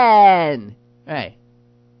Cullen! Right.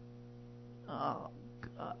 Oh,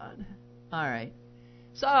 God. All right.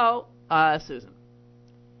 So, Susan.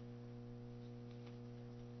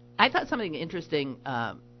 I thought something interesting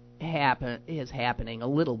is happening a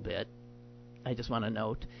little bit. I just want to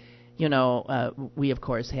note. We, of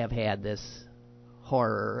course, have had this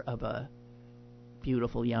horror of a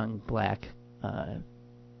beautiful young black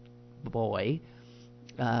boy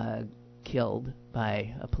killed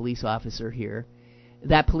by a police officer here.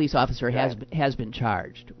 That police officer has been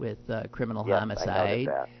charged with criminal homicide. I noticed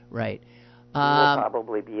that. Right. He will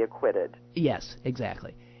probably be acquitted. Yes,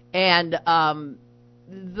 exactly. And and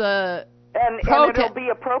it'll be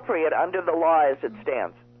appropriate under the law as it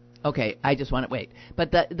stands. Okay, I just want to wait.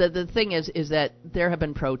 But the thing is that there have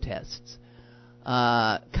been protests,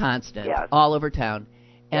 constant, all over town,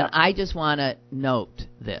 and I just want to note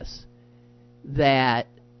this, that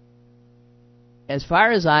as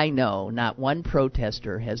far as I know, not one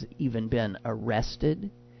protester has even been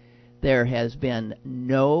arrested. There has been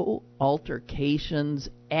no altercations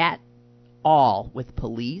at all with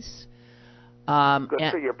police.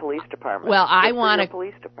 Good for your police department. Well, I want to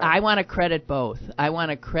credit both. I want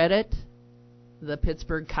to credit the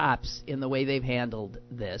Pittsburgh cops in the way they've handled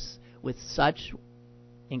this with such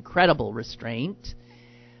incredible restraint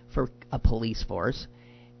for a police force,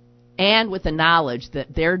 and with the knowledge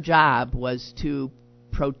that their job was to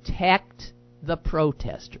protect the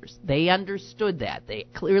protesters. They understood that. They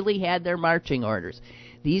clearly had their marching orders.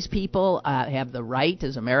 These people have the right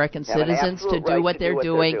as American citizens to do what they're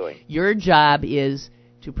doing. Your job is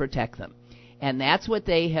to protect them. And that's what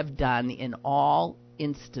they have done in all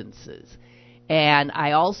instances. And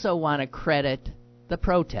I also want to credit the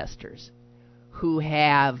protesters who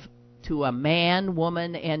have, to a man,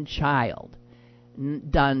 woman, and child,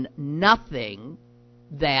 done nothing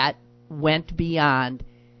that went beyond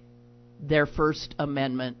their First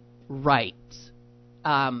Amendment rights.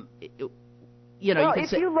 If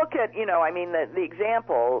you look at, the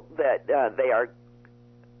example that they are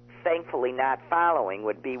thankfully not following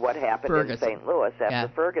would be what happened in St. Louis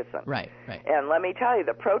after Ferguson. Right. And let me tell you,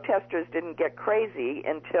 the protesters didn't get crazy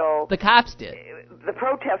until the cops did. The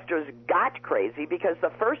protesters got crazy because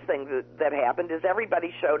the first thing that happened is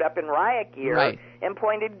everybody showed up in riot gear and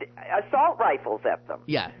pointed assault rifles at them.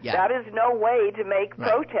 Yeah. That is no way to make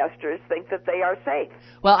protesters think that they are safe.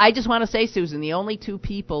 Well, I just want to say, Susan, the only two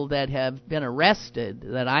people that have been arrested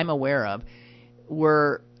that I'm aware of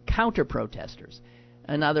were counter-protesters.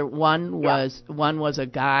 One was a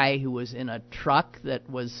guy who was in a truck that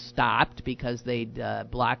was stopped because they'd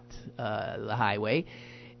blocked the highway,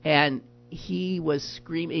 and he was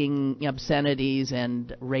screaming obscenities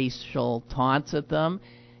and racial taunts at them.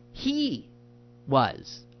 He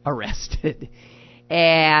was arrested.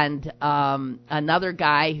 And another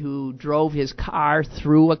guy who drove his car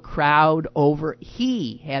through a crowd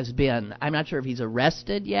he has been, I'm not sure if he's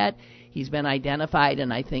arrested yet. He's been identified,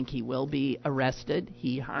 and I think he will be arrested.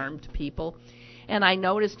 He harmed people. And I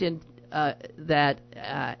noticed that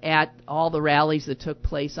at all the rallies that took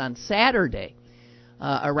place on Saturday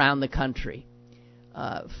around the country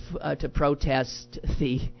to protest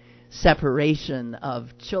the separation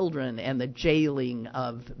of children and the jailing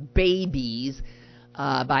of babies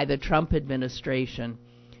by the Trump administration,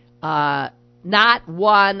 not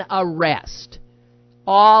one arrest.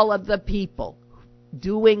 All of the people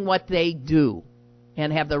doing what they do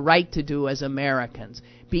and have the right to do as Americans,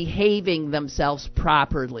 behaving themselves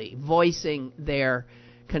properly, voicing their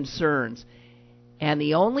concerns. And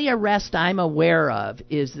the only arrest I'm aware of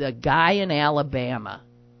is the guy in Alabama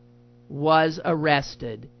was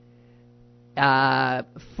arrested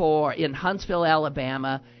in Huntsville,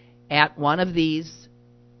 Alabama, at one of these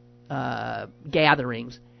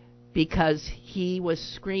gatherings, because he was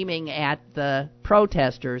screaming at the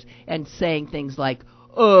protesters and saying things like,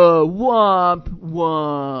 womp,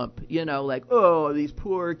 womp, like, oh, these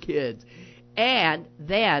poor kids. And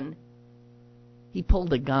then he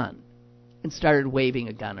pulled a gun and started waving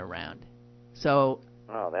a gun around. So...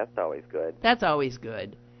 Oh, that's always good. That's always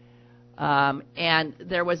good. And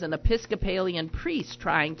there was an Episcopalian priest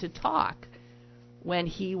trying to talk when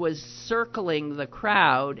he was circling the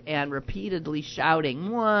crowd and repeatedly shouting,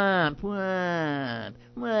 womp, womp,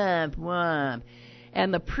 womp, womp.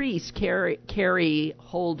 And the priest, Carrie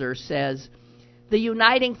Holder, says, the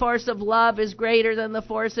uniting force of love is greater than the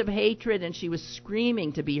force of hatred. And she was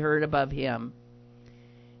screaming to be heard above him.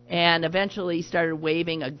 And eventually he started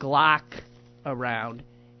waving a Glock around.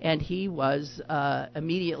 And he was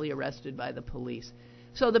immediately arrested by the police.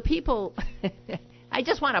 So the people... I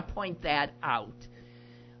just want to point that out.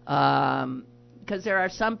 Because there are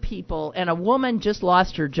some people, and a woman just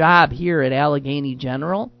lost her job here at Allegheny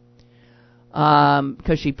General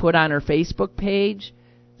because she put on her Facebook page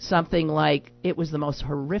something like, it was the most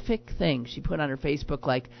horrific thing. She put on her Facebook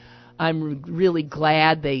like, I'm really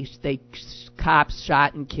glad they cops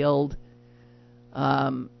shot and killed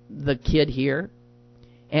the kid here,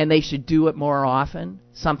 and they should do it more often,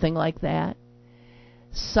 something like that.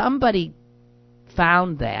 Somebody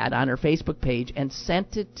found that on her Facebook page and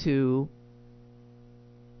sent it to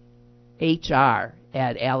HR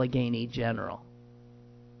at Allegheny General.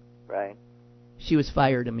 Right. She was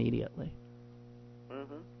fired immediately.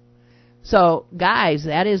 Mm-hmm. So, guys,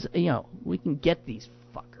 that is, we can get these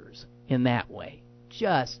fuckers in that way.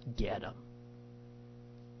 Just get them.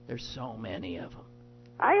 There's so many of them.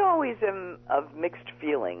 I always am of mixed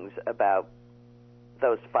feelings about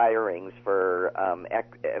those firings for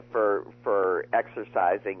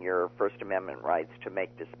exercising your First Amendment rights to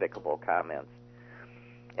make despicable comments.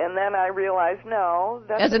 And then I realized, no,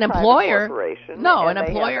 that's as an a employer, corporation. No, an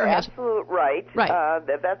employer has absolute right.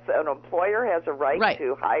 That's an employer has a right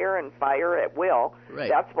to hire and fire at will. Right.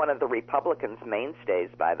 That's one of the Republicans' mainstays,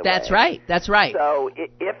 by the way. That's right. That's right. So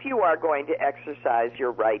if you are going to exercise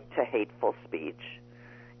your right to hateful speech,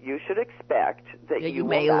 you should expect that you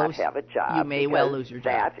will not have a job. You may well lose your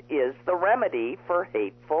job. That is the remedy for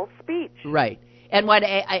hateful speech. Right. And what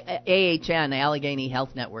AHN, Allegheny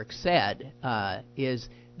Health Network, said is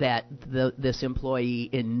that this employee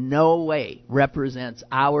in no way represents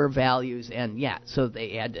our values, and so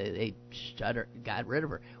they got rid of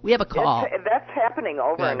her. We have a call. That's happening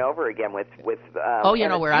over and over again with we're out of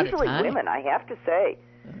time. Usually women, I have to say.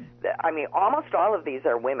 I mean, almost all of these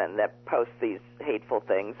are women that post these hateful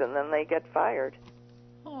things, and then they get fired.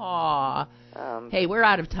 Aw. Hey, we're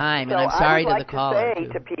out of time, and I'm sorry to the caller. I would like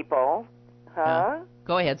to say to people,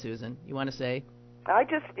 Go ahead, Susan. You want to say? I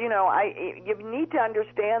just, you need to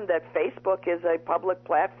understand that Facebook is a public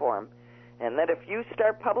platform, and that if you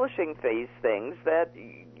start publishing these things, that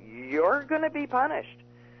you're going to be punished.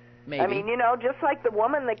 Maybe. I mean, just like the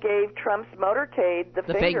woman that gave Trump's motorcade the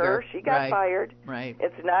finger, she got fired. Right.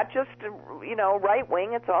 It's not just, right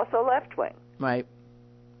wing, it's also left wing. Right.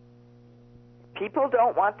 People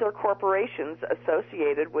don't want their corporations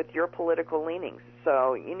associated with your political leanings,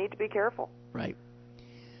 so you need to be careful. Right.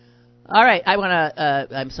 All right. I want to.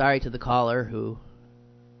 I'm sorry to the caller who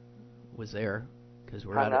was there because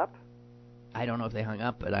we're hung up. I don't know if they hung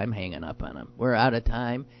up, but I'm hanging up on them. We're out of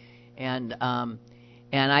time, and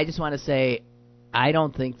I just want to say, I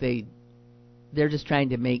don't think they're just trying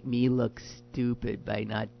to make me look stupid by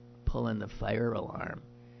not pulling the fire alarm.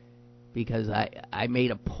 Because I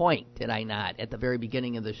made a point, did I not, at the very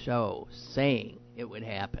beginning of the show, saying it would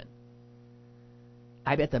happen.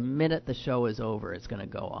 I bet the minute the show is over, it's going to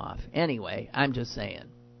go off. Anyway, I'm just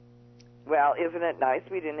saying. Well, isn't it nice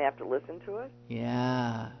we didn't have to listen to it?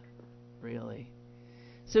 Yeah, really.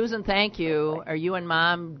 Susan, thank you. Are you and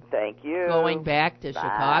Mom thank you. Going back to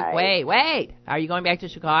Chicago? Wait. Are you going back to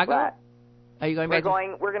Chicago? What? Are you going back?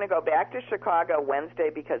 We're going to go back to Chicago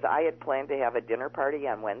Wednesday because I had planned to have a dinner party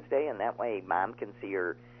on Wednesday, and that way Mom can see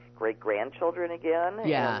her great-grandchildren again.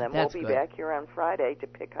 Yeah, and then that's we'll be good. back here on Friday to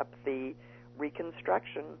pick up the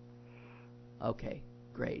reconstruction. Okay,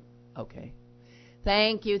 great. Okay.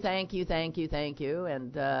 Thank you,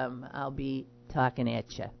 and I'll be talking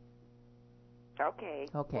at you. Okay.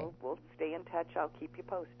 Okay. We'll stay in touch. I'll keep you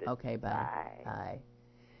posted. Okay, bye.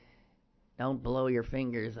 Don't blow your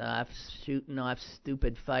fingers off shooting off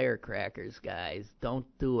stupid firecrackers, guys. Don't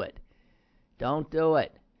do it. So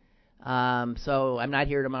I'm not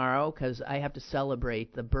here tomorrow because I have to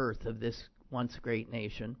celebrate the birth of this once great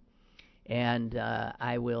nation. And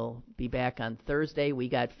I will be back on Thursday. We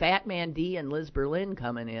got Fat Man D and Liz Berlin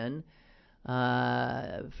coming in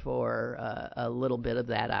for a little bit of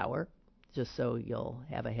that hour, just so you'll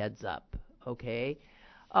have a heads up, okay?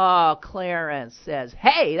 Oh, Clarence says,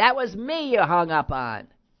 hey, that was me you hung up on.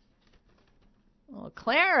 Well,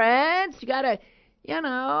 Clarence, you got to,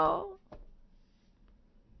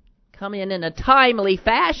 come in a timely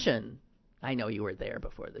fashion. I know you were there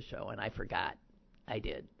before the show, and I forgot. I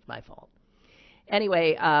did. It's my fault.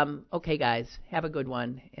 Anyway, okay, guys, have a good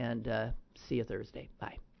one, and see you Thursday.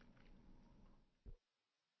 Bye.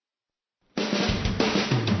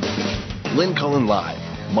 Lynn Cullen Live,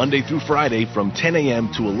 Monday through Friday from 10 a.m.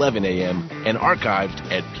 to 11 a.m. and archived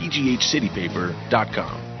at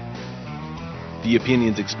pghcitypaper.com. The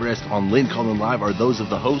opinions expressed on Lynn Cullen Live are those of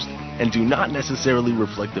the host and do not necessarily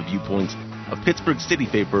reflect the viewpoints of Pittsburgh City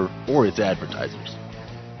Paper or its advertisers.